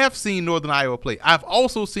 I have seen Northern Iowa play. I've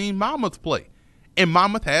also seen Monmouth play, and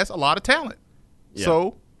Monmouth has a lot of talent. Yeah.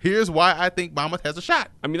 So here's why I think Monmouth has a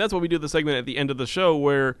shot. I mean, that's what we do the segment at the end of the show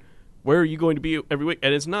where are you going to be every week?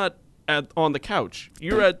 And it's not on the couch.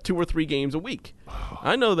 You're at 2 or 3 games a week.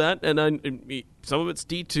 I know that, and some of it's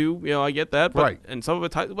D2. I get that. But, right. And some of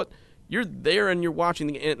it's, but you're there and you're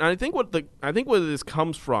watching. And I think what this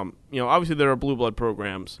comes from. Obviously there are blue blood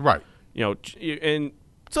programs. Right. And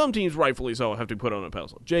some teams, rightfully so, have to put on a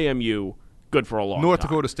pedestal. JMU, good for a long time. North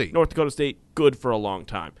Dakota State, good for a long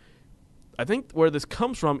time. I think where this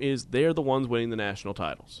comes from is they're the ones winning the national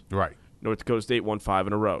titles. Right. North Dakota State won 5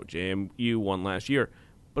 in a row. JMU won last year.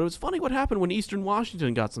 But it was funny what happened when Eastern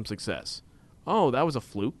Washington got some success. Oh, that was a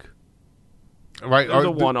fluke. Right. It was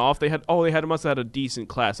a one-off. They must have had a decent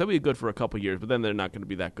class. That'd be good for a couple of years, but then they're not going to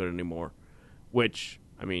be that good anymore. Which,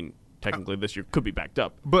 I mean, technically this year could be backed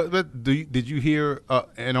up. But did you hear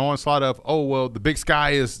an onslaught of, the Big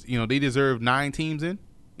Sky is, they deserve 9 teams in?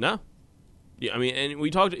 No. Yeah, I mean, and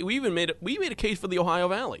we made a case for the Ohio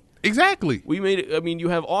Valley. Exactly. We made it. I mean, you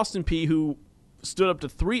have Austin Peay who stood up to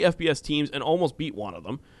 3 FBS teams and almost beat one of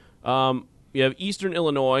them. You have Eastern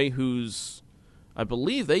Illinois, who's, I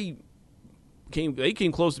believe they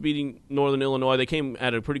came close to beating Northern Illinois. They came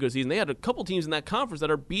at a pretty good season. They had a couple teams in that conference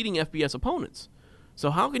that are beating FBS opponents. So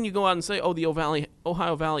how can you go out and say, oh, the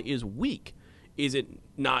Ohio Valley is weak? Is it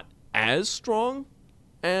not as strong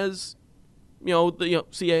as, the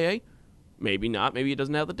CAA? Maybe not. Maybe it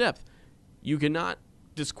doesn't have the depth. You cannot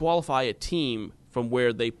disqualify a team from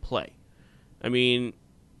where they play. I mean,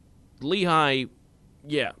 Lehigh,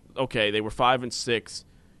 yeah, okay, they were 5-6.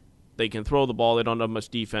 They can throw the ball. They don't have much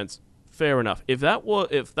defense. Fair enough. If that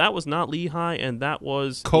was not Lehigh and that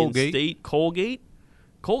was Colgate,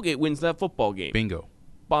 Colgate wins that football game. Bingo.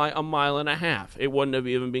 By 1.5 miles. It wouldn't have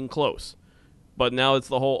even been close. But now it's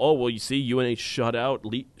the whole, you see, UNH shut out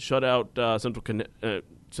Central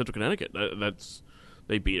Connecticut.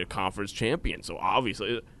 They beat a conference champion. So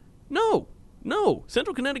obviously, no.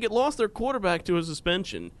 Central Connecticut lost their quarterback to a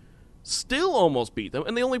suspension. Still almost beat them,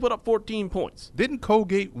 and they only put up 14 points. Didn't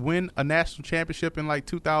Colgate win a national championship in like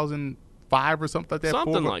 2005 or something like that?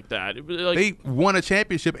 Something like that. They won a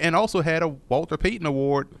championship and also had a Walter Payton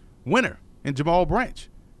Award winner in Jamal Branch.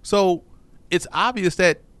 So it's obvious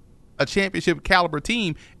that a championship caliber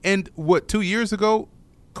team, and 2 years ago,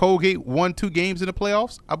 Colgate won 2 games in the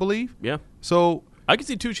playoffs, I believe. Yeah. So I can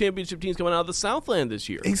see 2 championship teams coming out of the Southland this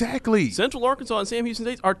year. Exactly. Central Arkansas and Sam Houston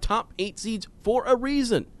State are top 8 seeds for a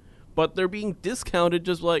reason. But they're being discounted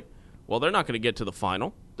just like, they're not going to get to the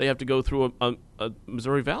final. They have to go through a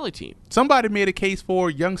Missouri Valley team. Somebody made a case for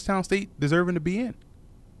Youngstown State deserving to be in.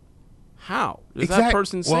 How? Is that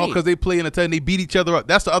person saying? Well, because they play in a team, they beat each other up.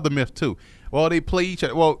 That's the other myth, too. Well, they play each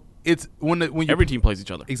other. Well, it's when every team plays each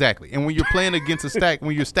other. Exactly. And when you're playing against a stack,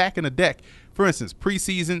 when you're stacking a deck, for instance,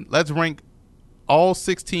 preseason, let's rank all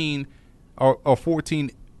 16 or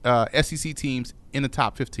 14 SEC teams in the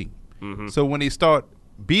top 15. Mm-hmm. So when they start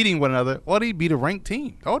beating one another, they beat a ranked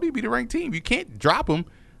team. You can't drop them.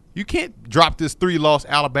 You can't drop this 3-loss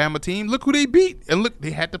Alabama team. Look who they beat. And look,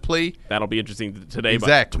 they had to play. That'll be interesting today.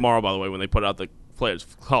 Exactly. But tomorrow, by the way, when they put out the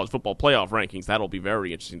college football playoff rankings, that'll be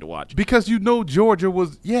very interesting to watch. Because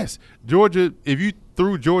Georgia, if you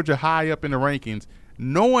threw Georgia high up in the rankings,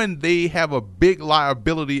 knowing they have a big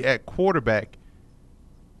liability at quarterback,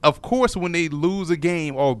 of course, when they lose a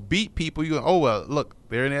game or beat people, you go, look,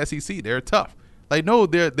 they're in the SEC. They're tough. Like, no,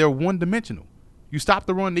 they're one-dimensional. You stop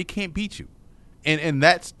the run, they can't beat you. And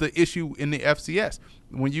that's the issue in the FCS.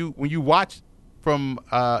 When you watch from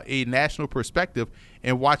a national perspective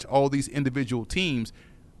and watch all these individual teams,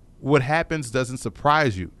 what happens doesn't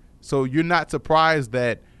surprise you. So you're not surprised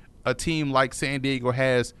that a team like San Diego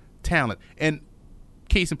has talent. And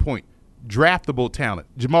case in point, draftable talent.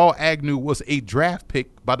 Jamal Agnew was a draft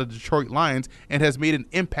pick by the Detroit Lions and has made an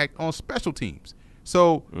impact on special teams.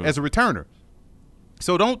 So as a returner.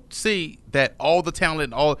 So don't say that all the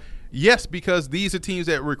talent, yes, because these are teams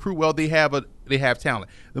that recruit well. They have talent.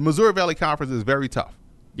 The Missouri Valley Conference is very tough.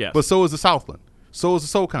 Yes, but so is the Southland. So is the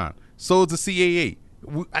SoCon. So is the CAA.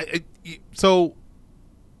 So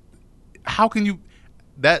how can you?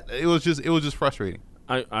 It was just frustrating.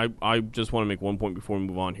 I just want to make one point before we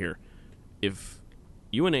move on here. If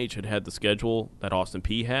UNH had the schedule that Austin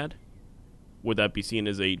Peay had, would that be seen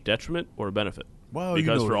as a detriment or a benefit? Well,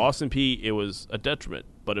 because for Austin Peay, it was a detriment.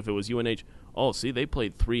 But if it was UNH, they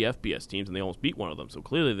played 3 FBS teams and they almost beat one of them. So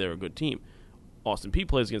clearly they're a good team. Austin Peay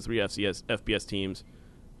plays against 3 FBS teams,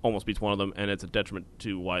 almost beats one of them, and it's a detriment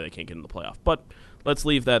to why they can't get in the playoff. But let's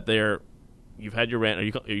leave that there. You've had your rant.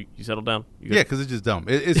 Are you settled down? Yeah, because it's just dumb.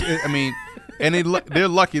 I mean, and they're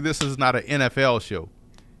lucky this is not an NFL show.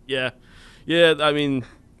 Yeah. I mean,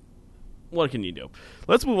 what can you do?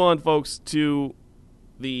 Let's move on, folks, to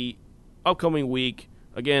the upcoming week.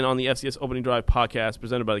 Again, on the FCS Opening Drive podcast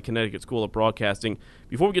presented by the Connecticut School of Broadcasting.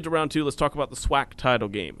 Before we get to round 2, let's talk about the SWAC title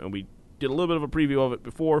game. And we did a little bit of a preview of it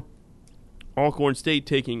before. Alcorn State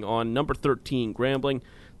taking on number 13 Grambling.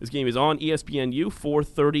 This game is on ESPNU,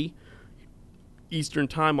 4:30 Eastern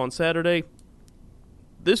Time on Saturday.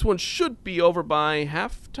 This one should be over by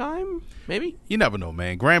halftime, maybe? You never know,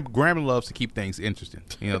 man. Grambling loves to keep things interesting.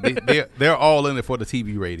 They're all in it for the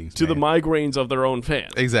TV ratings. To the migraines of their own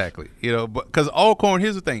fans. Exactly. But because Alcorn,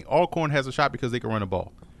 here's the thing. Alcorn has a shot because they can run the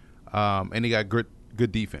ball. And they got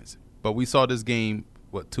good defense. But we saw this game,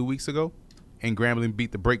 2 weeks ago? And Grambling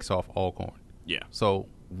beat the brakes off Alcorn. Yeah. So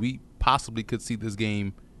we possibly could see this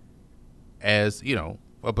game as,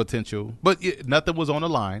 a potential. But nothing was on the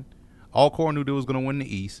line. Alcorn knew they was going to win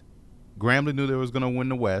the East. Grambling knew they was going to win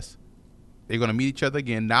the West. They're going to meet each other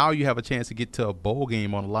again. Now you have a chance to get to a bowl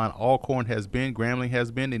game on the line. Alcorn has been. Grambling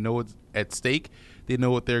has been. They know it's at stake. They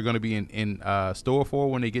know what they're going to be in store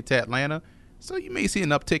for when they get to Atlanta. So you may see an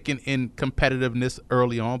uptick in competitiveness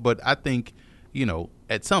early on. But I think,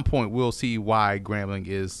 at some point we'll see why Grambling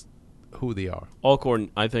is who they are.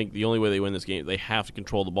 Alcorn, I think the only way they win this game, they have to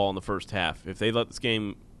control the ball in the first half. If they let this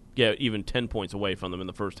game get even 10 points away from them in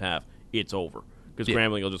the first half, it's over. Because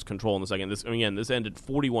Grambling will just control in the second. This ended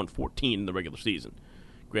 41-14 in the regular season.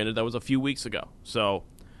 Granted, that was a few weeks ago. So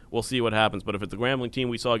we'll see what happens. But if it's the Grambling team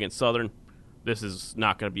we saw against Southern, this is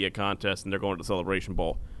not going to be a contest, and they're going to the Celebration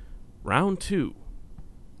Bowl. Round 2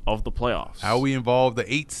 of the playoffs. How we involve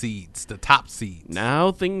the 8 seeds, the top seeds.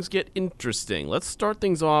 Now things get interesting. Let's start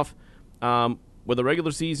things off with another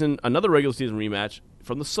regular season rematch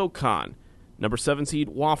from the SoCon. Number 7 seed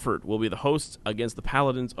Wofford will be the hosts against the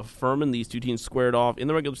Paladins of Furman. These two teams squared off in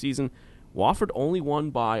the regular season. Wofford only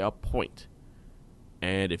won by a point.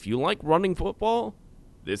 And if you like running football,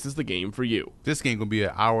 this is the game for you. This game going to be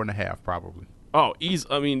an hour and a half probably. Oh,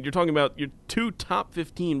 I mean, you're talking about your 2 top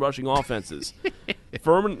 15 rushing offenses.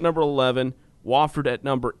 Furman at number 11, Wofford at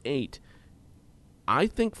number 8. I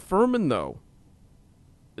think Furman, though,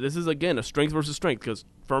 this is, again, a strength versus strength because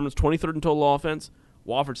Furman's 23rd in total offense.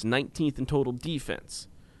 Wofford's 19th in total defense.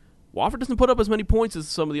 Wofford doesn't put up as many points as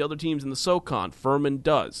some of the other teams in the SoCon. Furman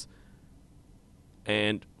does.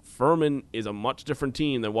 And Furman is a much different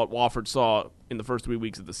team than what Wofford saw in the first 3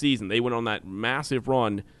 weeks of the season. They went on that massive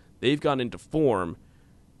run. They've gotten into form.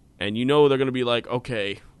 And you know they're going to be like,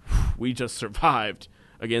 okay, we just survived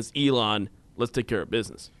against Elon. Let's take care of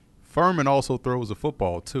business. Furman also throws a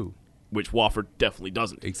football, too. Which Wofford definitely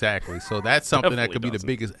doesn't. Exactly. So that's something that could be the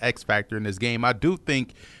biggest X factor in this game. I do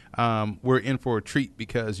think we're in for a treat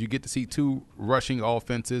because you get to see 2 rushing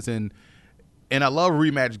offenses. And I love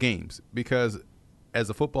rematch games because as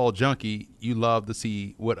a football junkie, you love to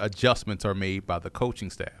see what adjustments are made by the coaching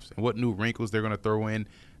staffs and what new wrinkles they're going to throw in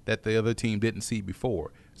that the other team didn't see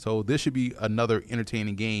before. So this should be another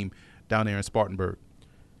entertaining game down there in Spartanburg.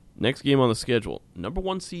 Next game on the schedule, number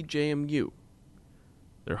 1 seed JMU.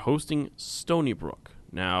 They're hosting Stony Brook.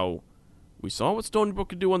 Now, we saw what Stony Brook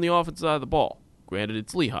could do on the offensive side of the ball. Granted,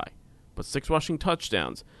 it's Lehigh, but 6 rushing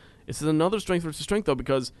touchdowns. This is another strength versus strength, though,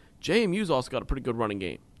 because JMU's also got a pretty good running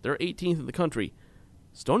game. They're 18th in the country.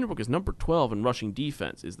 Stony Brook is number 12 in rushing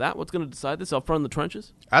defense. Is that what's going to decide this up front in the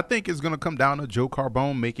trenches? I think it's going to come down to Joe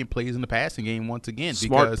Carbone making plays in the passing game once again.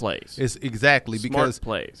 Smart plays. It's exactly. Smart because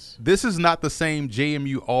plays. This is not the same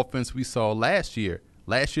JMU offense we saw last year.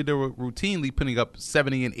 Last year, they were routinely putting up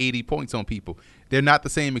 70 and 80 points on people. They're not the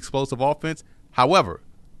same explosive offense. However,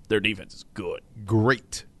 their defense is good.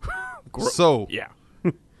 Great. So, yeah.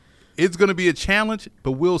 It's going to be a challenge,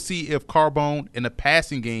 but we'll see if Carbone in the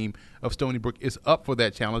passing game of Stony Brook is up for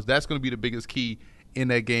that challenge. That's going to be the biggest key in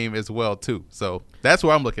that game as well, too. So that's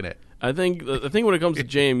what I'm looking at. I think the thing when it comes to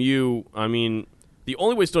JMU, I mean, the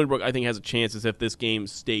only way Stony Brook, I think, has a chance is if this game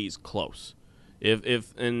stays close.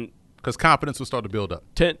 Because confidence will start to build up.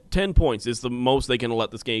 10 points is the most they can let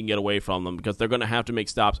this game get away from them because they're going to have to make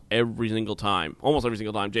stops every single time. Almost every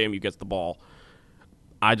single time JMU gets the ball.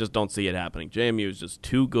 I just don't see it happening. JMU is just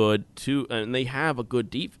too good, and they have a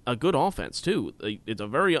good offense too.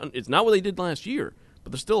 It's not what they did last year,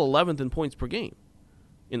 but they're still 11th in points per game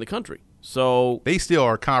in the country. So they still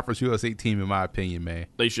are a Conference USA team, in my opinion, man.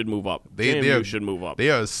 They should move up. JMU should move up.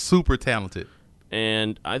 They are super talented.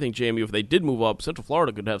 And I think JMU, if they did move up, Central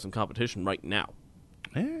Florida could have some competition right now.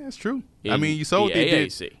 Yeah, that's true. I mean, you saw what they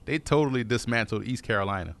did. They totally dismantled East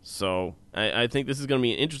Carolina. So I think this is going to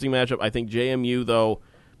be an interesting matchup. I think JMU, though,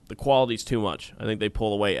 the quality's too much. I think they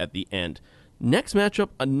pull away at the end. Next matchup,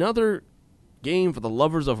 another game for the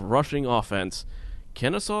lovers of rushing offense.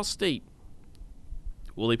 Kennesaw State.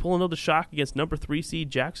 Will they pull another shock against number 3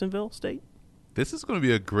 seed Jacksonville State? This is going to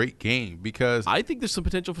be a great game because I think there's some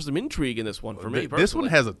potential for some intrigue in this one for me personally. This one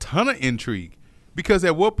has a ton of intrigue because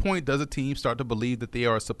at what point does a team start to believe that they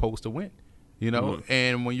are supposed to win? You know,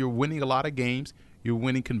 and when you're winning a lot of games, you're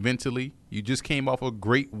winning convincingly. You just came off a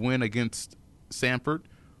great win against Samford,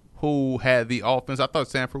 who had the offense. I thought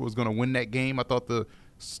Samford was going to win that game. I thought the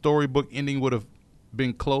storybook ending would have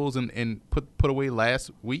been closed and put away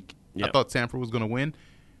last week. Yep. I thought Samford was going to win.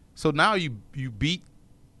 So now you beat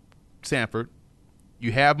Samford.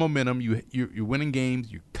 You have momentum. You're winning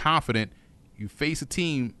games. You're confident. You face a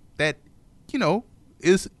team that, you know,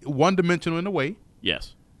 is one-dimensional in a way.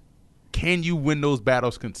 Yes. Can you win those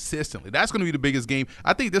battles consistently? That's going to be the biggest game.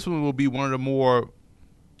 I think this one will be one of the more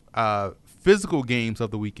physical games of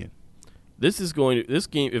the weekend. This game,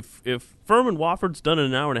 if Furman Wofford's done in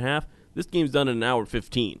an hour and a half, this game's done in an hour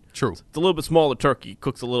 15. True. It's a little bit smaller turkey,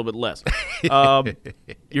 cooks a little bit less.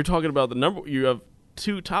 You're talking about you have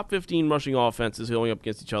 2 top 15 rushing offenses going up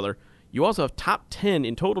against each other. You also have top 10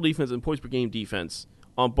 in total defense and points per game defense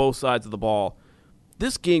on both sides of the ball.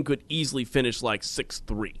 This game could easily finish like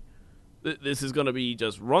 6-3. This is going to be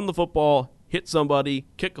just run the football, hit somebody,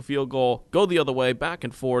 kick a field goal, go the other way, back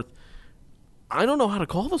and forth. I don't know how to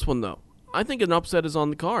call this one, though. I think an upset is on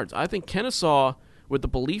the cards. I think Kennesaw, with the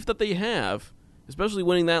belief that they have, especially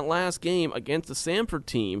winning that last game against the Samford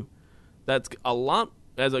team, that's a lot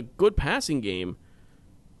as a good passing game.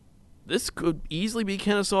 This could easily be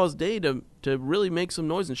Kennesaw's day to really make some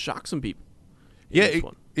noise and shock some people.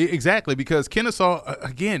 Exactly, because Kennesaw,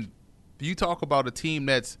 again, you talk about a team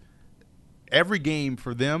that's every game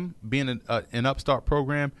for them being an upstart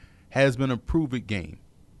program has been a prove-it game.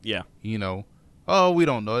 Yeah. We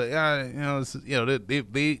don't know.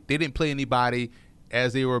 They didn't play anybody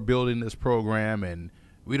as they were building this program, and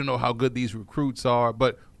we don't know how good these recruits are.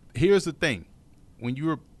 But here's the thing. When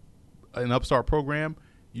you're an upstart program,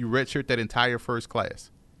 you redshirt that entire first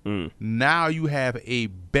class. Now you have a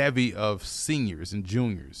bevy of seniors and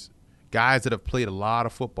juniors, guys that have played a lot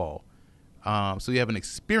of football. So you have an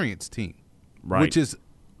experienced team, right?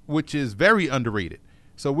 Which is very underrated.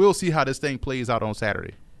 So we'll see how this thing plays out on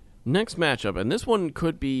Saturday. Next matchup, and this one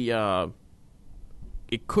could be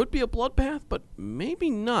it could be a bloodbath, but maybe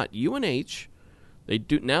not. UNH,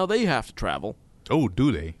 they have to travel. Oh,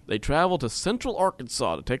 do they? They travel to Central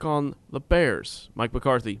Arkansas to take on the Bears. Mike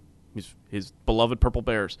McCarthy, his beloved Purple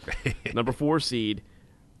Bears, number 4 seed.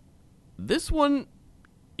 This one,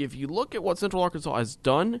 if you look at what Central Arkansas has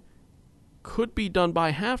done, could be done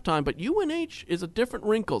by halftime, but UNH is a different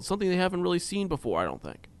wrinkle. It's something they haven't really seen before, I don't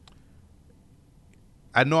think.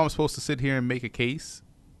 I know I'm supposed to sit here and make a case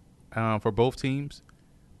for both teams,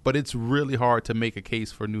 but it's really hard to make a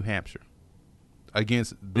case for New Hampshire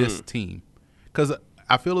against this team. Because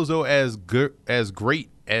I feel as though as great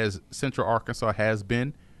as Central Arkansas has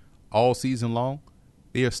been all season long,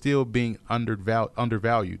 they are still being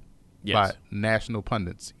undervalued by national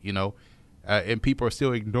pundits, and people are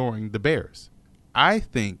still ignoring the Bears. I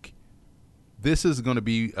think this is going to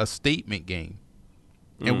be a statement game.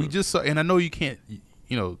 And we just saw, and I know you can't,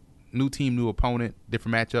 new team, new opponent,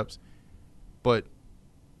 different matchups, but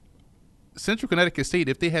Central Connecticut State,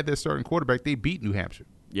 if they had their starting quarterback, they beat New Hampshire.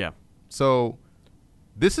 Yeah. So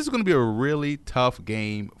this is going to be a really tough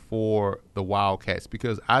game for the Wildcats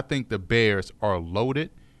because I think the Bears are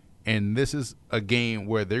loaded, and this is a game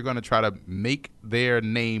where they're going to try to make their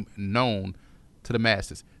name known to the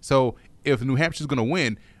masses. So if New Hampshire's going to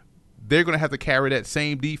win, they're going to have to carry that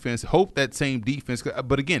same defense, hope that same defense.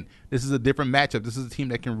 But again, this is a different matchup. This is a team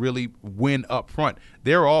that can really win up front.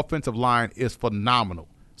 Their offensive line is phenomenal.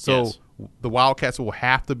 So the Wildcats will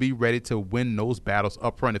have to be ready to win those battles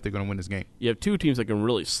up front if they're going to win this game. You have two teams that can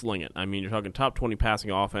really sling it. I mean, you're talking top 20 passing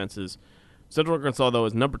offenses. Central Arkansas, though,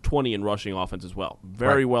 is number 20 in rushing offense as well.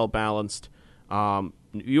 Very well balanced.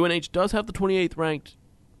 UNH does have the 28th ranked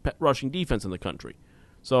rushing defense in the country.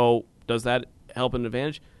 So does that help an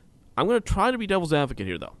advantage? I'm going to try to be devil's advocate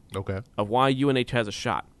here, though. Okay. Of why UNH has a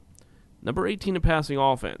shot. Number 18 in passing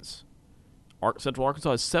offense. Central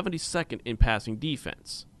Arkansas is 72nd in passing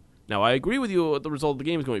defense. Now, I agree with you what the result of the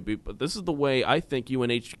game is going to be, but this is the way I think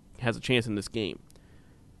UNH has a chance in this game.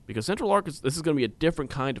 Because Central Arkansas, this is going to be a different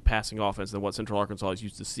kind of passing offense than what Central Arkansas is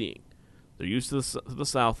used to seeing. They're used to the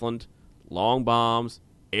Southland, long bombs,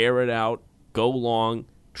 air it out, go long,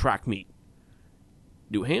 track meet.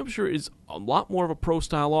 New Hampshire is a lot more of a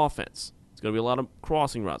pro-style offense. It's going to be a lot of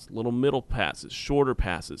crossing routes, little middle passes, shorter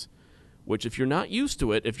passes, which if you're not used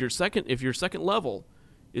to it, if your second level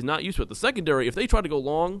is not used to it, the secondary, if they try to go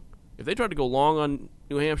long on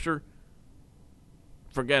New Hampshire,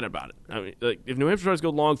 forget about it. I mean, if New Hampshire tries to go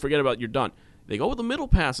long, forget about it, you're done. They go with the middle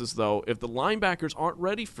passes, though. If the linebackers aren't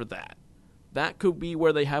ready for that, that could be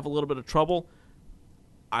where they have a little bit of trouble.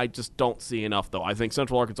 I just don't see enough, though. I think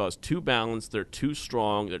Central Arkansas is too balanced. They're too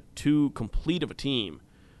strong. They're too complete of a team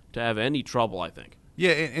to have any trouble, I think.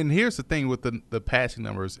 Yeah, and here's the thing with the passing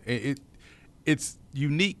numbers. It's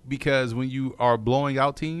unique because when you are blowing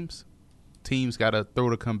out teams got to throw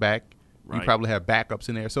to come back. Right. You probably have backups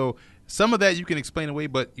in there. So some of that you can explain away,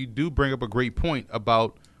 but you do bring up a great point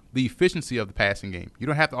about the efficiency of the passing game. You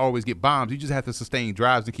don't have to always get bombs. You just have to sustain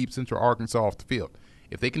drives and keep Central Arkansas off the field.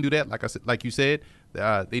 If they can do that, like you said,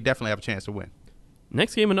 they definitely have a chance to win.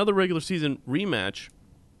 Next game, another regular season rematch,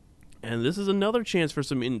 and this is another chance for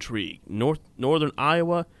some intrigue. Northern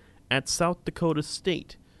Iowa at South Dakota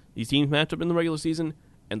State. These teams matched up in the regular season,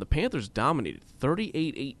 and the Panthers dominated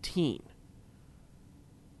 38-18.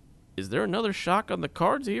 Is there another shock on the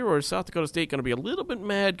cards here, or is South Dakota State going to be a little bit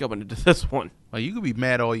mad going into this one? Well, you can be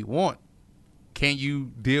mad all you want. Can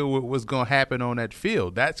you deal with what's going to happen on that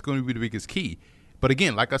field? That's going to be the biggest key. But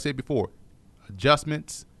again, like I said before,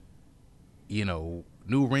 adjustments, new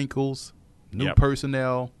wrinkles, new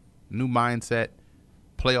personnel, new mindset,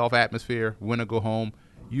 playoff atmosphere, win or go home.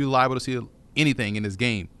 You're liable to see anything in this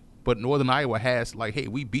game. but Northern Iowa has, like, hey,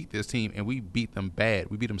 we beat this team, and we beat them bad.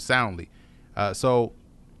 We beat them soundly. So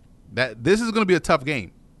this is going to be a tough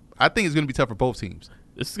game. I think it's going to be tough for both teams.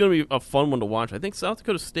 This is going to be a fun one to watch. I think South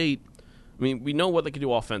Dakota State, I mean, we know what they can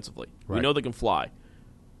do offensively. Right. We know they can fly.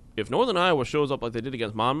 If Northern Iowa shows up like they did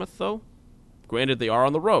against Monmouth, though, granted they are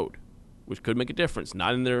on the road, which could make a difference,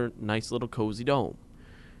 not in their nice little cozy dome.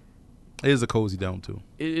 It is a cozy dome, too.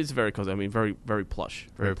 It is very cozy. I mean, very, very plush.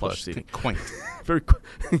 Very plush seating. Quaint. Very,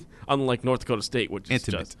 unlike North Dakota State, which is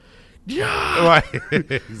Intimate. just... Yeah! Right.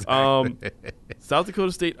 Exactly. South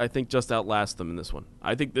Dakota State, I think, just outlasts them in this one.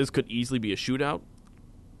 I think this could easily be a shootout,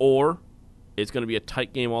 or it's going to be a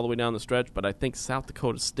tight game all the way down the stretch, but I think South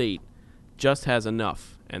Dakota State just has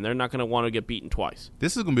enough, and they're not going to want to get beaten twice.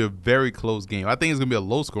 This is going to be a very close game. I think it's going to be a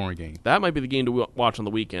low-scoring game. That might be the game to watch on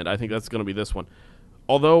the weekend. I think that's going to be this one.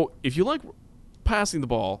 Although, if you like passing the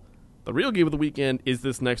ball, the real game of the weekend is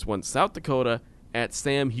this next one, South Dakota at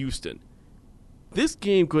Sam Houston. This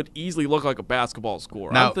game could easily look like a basketball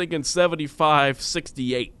score. Now, I'm thinking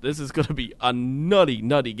 75-68. This is going to be a nutty,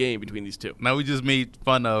 nutty game between these two. Now, we just made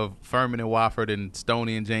fun of Furman and Wofford and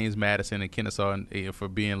Stoney and James Madison and Kennesaw for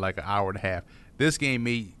being like an hour and a half. This game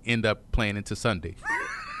may end up playing into Sunday.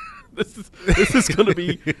 This is going to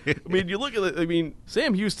be – I mean, you look at it. I mean,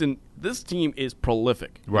 Sam Houston, this team is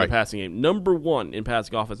prolific in the passing game. Number one in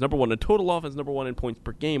passing offense, number one in total offense, number one in points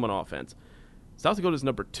per game on offense. South Dakota is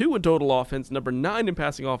number 2 in total offense, number 9 in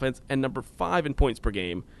passing offense, and number 5 in points per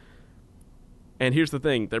game. And here's the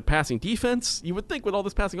thing. Their passing defense, you would think with all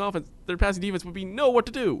this passing offense, their passing defense would know what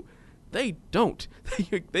to do. They don't.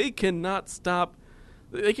 They cannot stop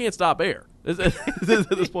 – they can't stop air at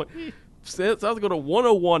this point. South Dakota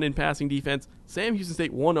 101 in passing defense. Sam Houston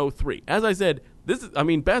State 103. As I said,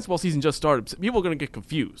 basketball season just started. People are going to get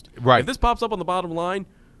confused. Right. If this pops up on the bottom line,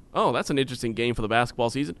 oh, that's an interesting game for the basketball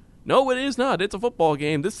season. No, it is not. It's a football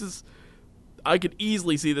game. I could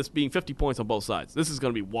easily see this being 50 points on both sides. This is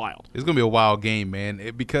going to be wild. It's going to be a wild game,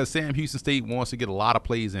 man, because Sam Houston State wants to get a lot of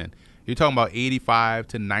plays in. You're talking about 85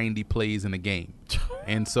 to 90 plays in a game.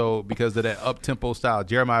 And so because of that up-tempo style,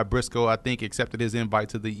 Jeremiah Briscoe, I think, accepted his invite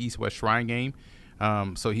to the East-West Shrine game.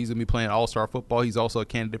 So he's going to be playing all-star football. He's also a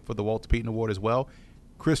candidate for the Walter Payton Award as well.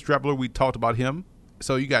 Chris Streppler, we talked about him.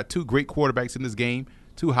 So you got 2 great quarterbacks in this game,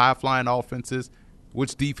 2 high-flying offenses.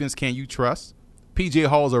 Which defense can you trust? P.J.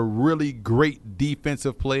 Hall is a really great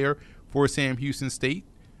defensive player for Sam Houston State,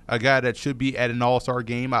 a guy that should be at an all-star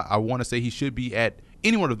game. I want to say he should be at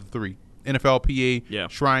any one of the 3, NFLPA,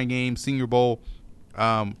 Shrine Game, Senior Bowl.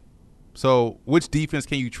 So which defense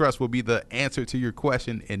can you trust will be the answer to your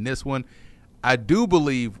question in this one. I do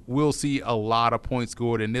believe we'll see a lot of points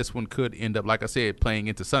scored, and this one could end up, like I said, playing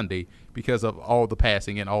into Sunday because of all the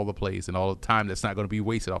passing and all the plays and all the time that's not going to be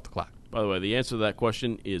wasted off the clock. By the way, the answer to that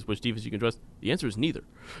question is which defense you can trust. The answer is neither.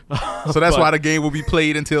 So that's why the game will be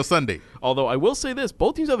played until Sunday. Although I will say this,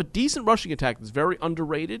 both teams have a decent rushing attack that's very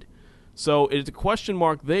underrated. So it's a question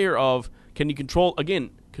mark there of can you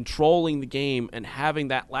controlling the game and having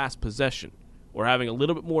that last possession or having a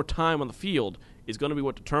little bit more time on the field is going to be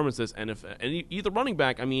what determines this. And either running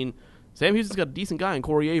back, Sam Houston's got a decent guy in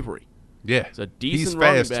Corey Avery. Yeah. He's a decent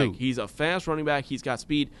running back. Too. He's a fast running back. He's got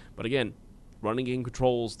speed. But again, running game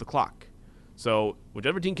controls the clock. So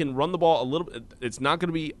whichever team can run the ball a little bit, it's not going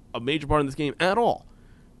to be a major part in this game at all.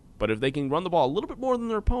 But if they can run the ball a little bit more than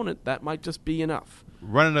their opponent, that might just be enough.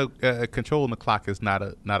 Controlling the clock is not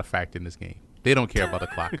a factor in this game. They don't care about the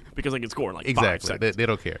clock. Because they can score in like 5 exactly. seconds. They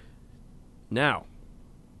don't care. Now,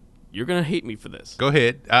 you're going to hate me for this. Go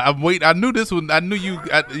ahead. I'm waiting. I knew this one. I knew you.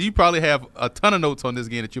 You probably have a ton of notes on this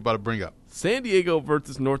game that you're about to bring up. San Diego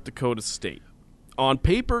versus North Dakota State. On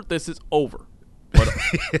paper, this is over.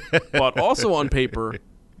 But also on paper,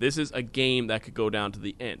 this is a game that could go down to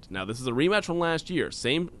the end. Now, this is a rematch from last year.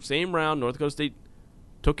 Same round. North Dakota State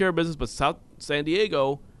took care of business, but San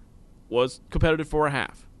Diego was competitive for a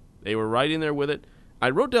half. They were right in there with it. I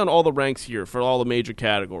wrote down all the ranks here for all the major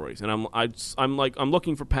categories, and I'm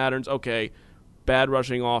looking for patterns. Okay, bad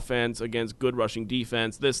rushing offense against good rushing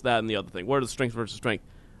defense. This, that, and the other thing. Where does strength versus strength?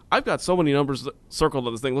 I've got so many numbers circled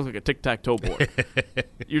on this thing. Looks like a tic-tac-toe board.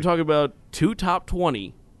 You're talking about 2 top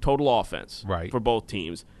 20 total offense for both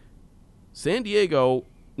teams. San Diego,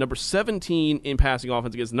 number 17 in passing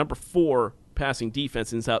offense against number 4 passing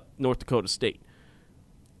defense in North Dakota State.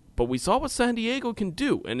 But we saw what San Diego can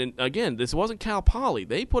do. And again, this wasn't Cal Poly.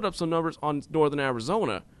 They put up some numbers on Northern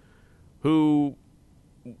Arizona, who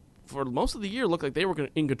for most of the year looked like they were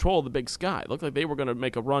in control of the Big Sky. Looked like they were going to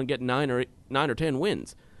make a run, get 9 or 10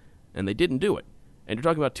 wins. And they didn't do it. And you're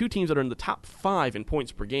talking about 2 teams that are in the top 5 in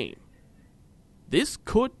points per game. This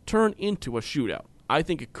could turn into a shootout. I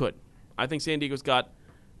think it could. I think San Diego's got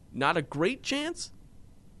Not a great chance,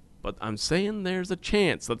 but I'm saying there's a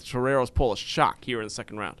chance that the Toreros pull a shock here in the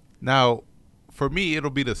second round. Now, for me, it'll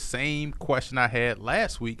be the same question I had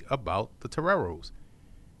last week about the Toreros.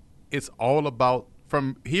 It's all about,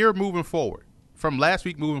 from here moving forward, from last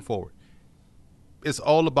week moving forward, it's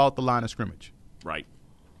all about the line of scrimmage. Right.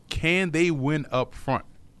 Can they win up front?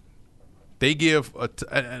 They give,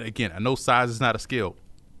 and again, I know size is not a skill,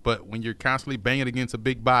 but when you're constantly banging against a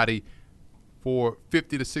big body for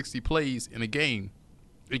 50 to 60 plays in a game,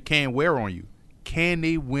 it can wear on you. Can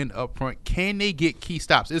they win up front? Can they get key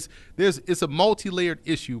stops? It's a multi-layered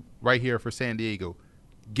issue right here for San Diego.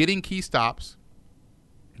 Getting key stops,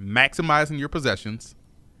 maximizing your possessions,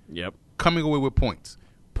 coming away with points.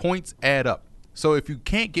 Points add up. So if you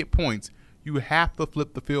can't get points, you have to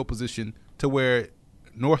flip the field position to where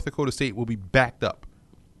North Dakota State will be backed up.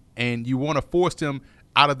 And you want to force them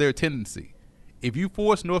out of their tendency. If you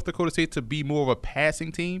force North Dakota State to be more of a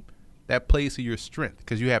passing team, that plays to your strength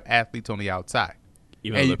because you have athletes on the outside.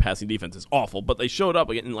 Even though their passing defense is awful, but they showed up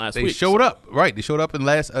again last week. They showed up, right. They showed up in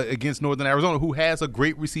last against Northern Arizona, who has a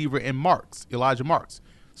great receiver in Marks, Elijah Marks.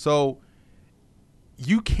 So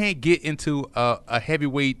you can't get into a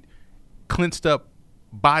heavyweight, clinched up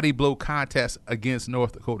body blow contest against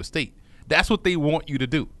North Dakota State. That's what they want you to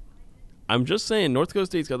do. I'm just saying North Dakota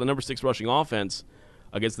State's got the number 6 rushing offense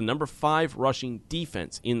against the number 5 rushing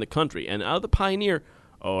defense in the country. And out of the Pioneer,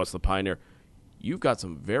 it's the Pioneer, you've got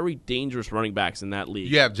some very dangerous running backs in that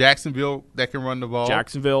league. You have Jacksonville that can run the ball.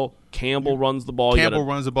 Campbell runs the ball. Campbell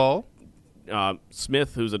runs the ball.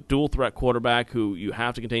 Smith, who's a dual-threat quarterback who you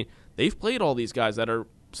have to contain. They've played all these guys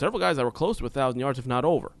several guys that were close to 1,000 yards, if not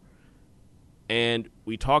over. And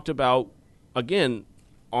we talked about, again,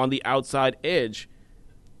 on the outside edge,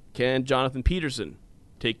 can Jonathan Peterson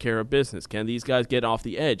take care of business? Can these guys get off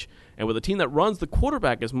the edge? And with a team that runs the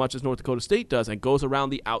quarterback as much as North Dakota State does and goes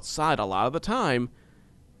around the outside a lot of the time,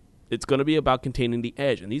 it's going to be about containing the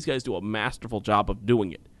edge. And these guys do a masterful job of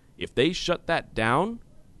doing it. If they shut that down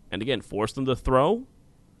and, again, force them to throw,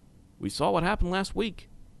 we saw what happened last week.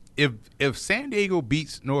 If San Diego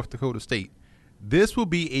beats North Dakota State, this will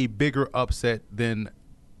be a bigger upset than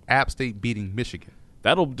App State beating Michigan.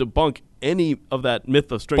 That'll debunk any of that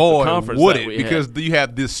myth of strength of conference. Would it? Because you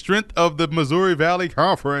have the strength of the Missouri Valley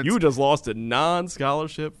Conference. You just lost to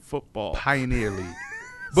non-scholarship football. Pioneer League.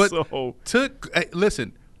 But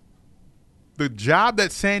listen, the job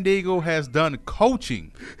that San Diego has done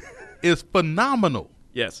coaching is phenomenal.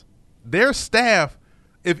 Yes. Their staff,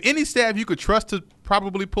 if any staff you could trust to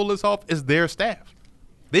probably pull this off, is their staff.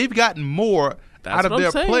 They've gotten more out of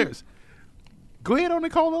their players. Go ahead on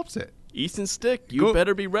and call upset. Easton Stick, you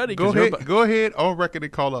better be ready. Go ahead on record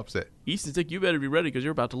and call upset. Easton Stick, you better be ready because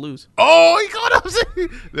you're about to lose. Oh, he called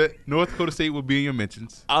upset. North Dakota State will be in your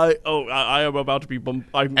mentions. I am about to be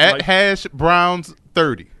hash Browns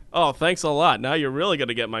 30. Oh, thanks a lot. Now you're really going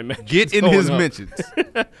to get my mentions. Get in his mentions.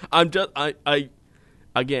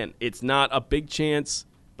 Again, it's not a big chance,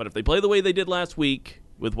 but if they play the way they did last week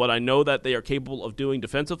with what I know that they are capable of doing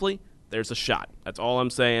defensively, there's a shot. That's all I'm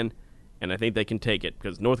saying. And I think they can take it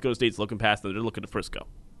because North Dakota State's looking past them. They're looking to Frisco.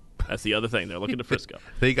 That's the other thing. They're looking to Frisco.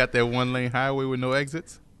 They got that one-lane highway with no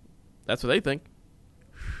exits? That's what they think.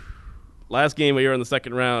 Last game here in the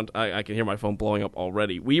second round, I can hear my phone blowing up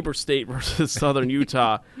already. Weber State versus Southern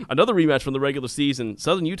Utah. Another rematch from the regular season.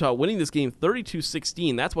 Southern Utah winning this game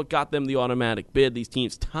 32-16. That's what got them the automatic bid. These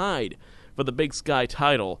teams tied for the Big Sky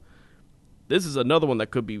title. This is another one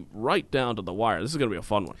that could be right down to the wire. This is going to be a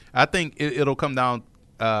fun one. I think it'll come down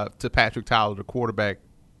to Patrick Tyler, the quarterback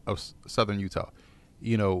of Southern Utah.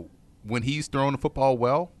 You know, when he's throwing the football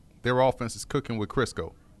well, their offense is cooking with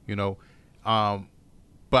Crisco, you know.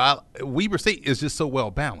 But Weber State is just so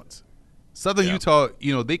well balanced. Southern Utah,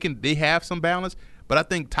 you know, they have some balance, but I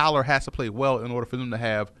think Tyler has to play well in order for them to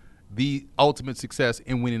have the ultimate success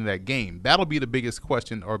in winning that game. That'll be the biggest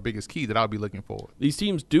question or biggest key that I'll be looking for. These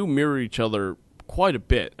teams do mirror each other quite a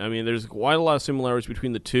bit. I mean, there's quite a lot of similarities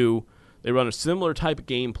between the two. They run a similar type of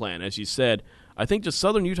game plan, as you said. I think just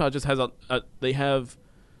Southern Utah just has they have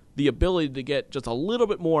the ability to get just a little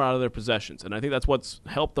bit more out of their possessions, and I think that's what's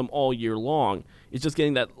helped them all year long. Is just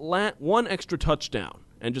getting that one extra touchdown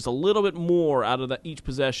and just a little bit more out of each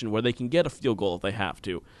possession where they can get a field goal if they have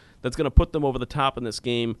to. That's going to put them over the top in this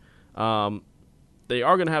game. They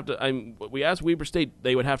are going to have to. We asked Weber State;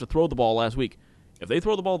 they would have to throw the ball last week. If they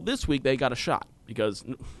throw the ball this week, they got a shot because,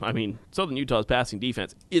 I mean, Southern Utah's passing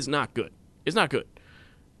defense is not good. It's not good.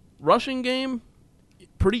 Rushing game,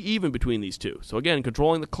 pretty even between these two. So, again,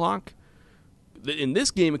 controlling the clock, In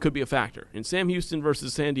this game, it could be a factor. In Sam Houston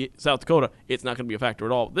versus South Dakota, it's not going to be a factor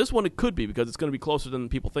at all. This one, it could be because it's going to be closer than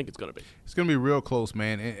people think it's going to be. It's going to be real close,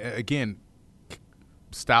 man. And again,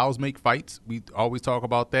 styles make fights. We always talk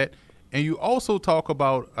about that. And you also talk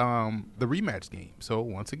about the rematch game. So,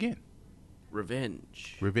 once again.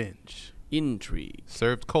 Revenge. Intrigue.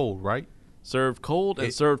 Served cold, right? Served cold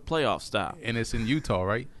and served playoff style. And it's in Utah,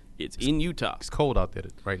 right? It's in Utah. It's cold out there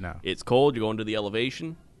right now. It's cold. You're going to the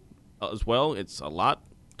elevation as well. It's a lot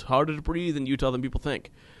harder to breathe in Utah than people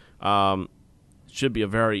think. Should be a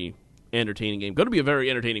very entertaining game. Going to be a very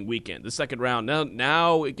entertaining weekend. The second round,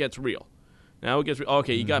 now it gets real.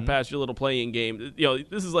 Okay, you got past your little playing game.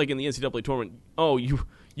 This is like in the NCAA tournament. Oh,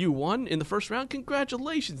 you won in the first round?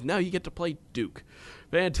 Congratulations. Now you get to play Duke.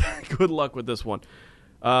 Fantastic. Good luck with this one.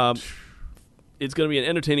 It's going to be an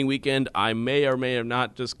entertaining weekend. I may or may have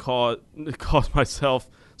not just cause myself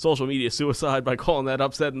social media suicide by calling that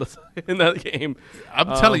upset in that game. I'm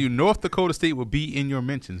telling you, North Dakota State will be in your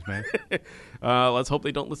mentions, man. Let's hope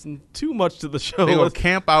they don't listen too much to the show. They will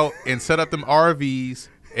camp out and set up them RVs,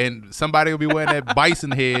 and somebody will be wearing that bison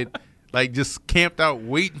head, like just camped out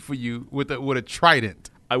waiting for you with a trident.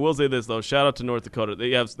 I will say this though, shout out to North Dakota.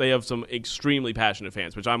 They have some extremely passionate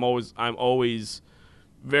fans, which I'm always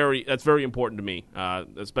that's very important to me,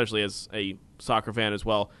 especially as a soccer fan as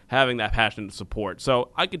well, having that passionate support.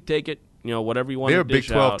 So I could take it, whatever you want to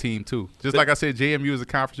dish out. They're a Big 12 team too. Just like I said, JMU is a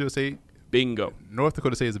Conference USA. Bingo. North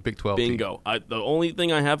Dakota State is a Big 12 team. Bingo. The only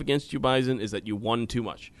thing I have against you, Bison, is that you won too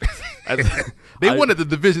much. They won at the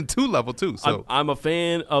Division II level too. So I'm a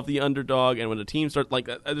fan of the underdog, and when a team starts like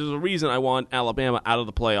that, there's a reason I want Alabama out of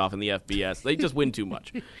the playoff in the FBS. They just win too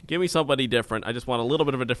much. Give me somebody different. I just want a little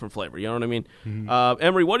bit of a different flavor. You know what I mean? Mm-hmm.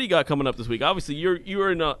 Emory, what do you got coming up this week? Obviously,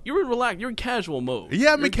 you're in casual mode.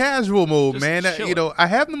 Yeah, I'm in casual mode, man. I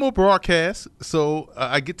have no more broadcasts, so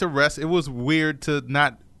I get to rest. It was weird to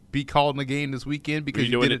not be calling the game this weekend because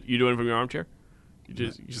you doing it from your armchair? You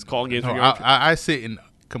just call games from your armchair? I sit in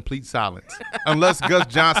complete silence. Unless Gus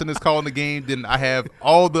Johnson is calling the game, then I have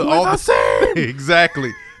all the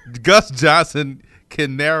exactly. Gus Johnson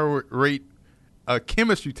can narrate a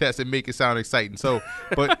chemistry test and make it sound exciting. So,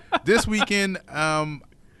 but this weekend,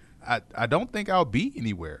 I don't think I'll be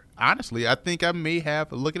anywhere. Honestly, I think I may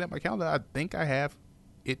have. Looking at my calendar, I think I have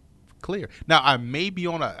it clear. Now, I may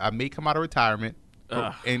come out of retirement.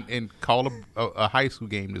 And call a high school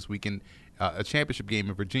game this weekend, a championship game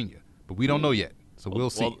in Virginia. But we don't know yet, so we'll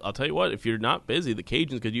see. Well, I'll tell you what, if you're not busy, the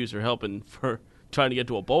Cajuns could use your help for trying to get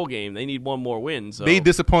to a bowl game. They need one more win. So. They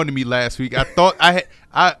disappointed me last week. I thought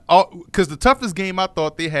because the toughest game I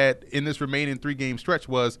thought they had in this remaining 3-game stretch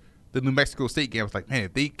was the New Mexico State game. I was like, man,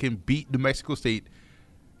 if they can beat New Mexico State,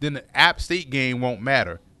 then the App State game won't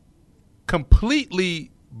matter.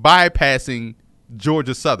 Completely bypassing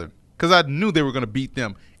Georgia Southern. Because I knew they were going to beat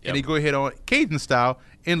them. And they go ahead on Cajun style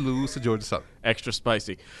and lose to Georgia Southern. Extra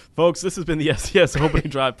spicy. Folks, this has been the FCS Opening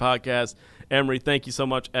Drive Podcast. Emory, thank you so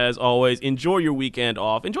much as always. Enjoy your weekend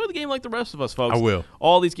off. Enjoy the game like the rest of us, folks. I will.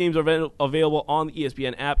 All these games are available on the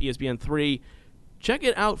ESPN app, ESPN3. Check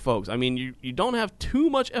it out, folks. I mean, you don't have too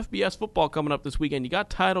much FBS football coming up this weekend. You got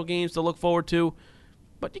title games to look forward to.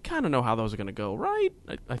 But you kind of know how those are going to go, right?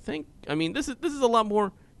 I think. I mean, this is a lot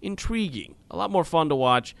more intriguing, a lot more fun to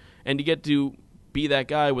watch, and you get to be that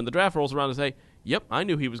guy when the draft rolls around and say, yep, I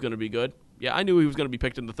knew he was going to be good. Yeah, I knew he was going to be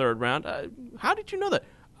picked in the third round. How did you know that?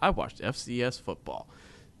 I watched FCS football.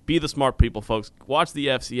 Be the smart people, folks. Watch the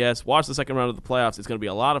FCS. Watch the second round of the playoffs. It's going to be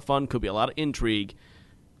a lot of fun. Could be a lot of intrigue.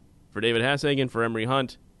 For David Hassagen, for Emory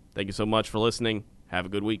Hunt, thank you so much for listening. Have a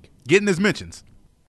good week. Getting his mentions.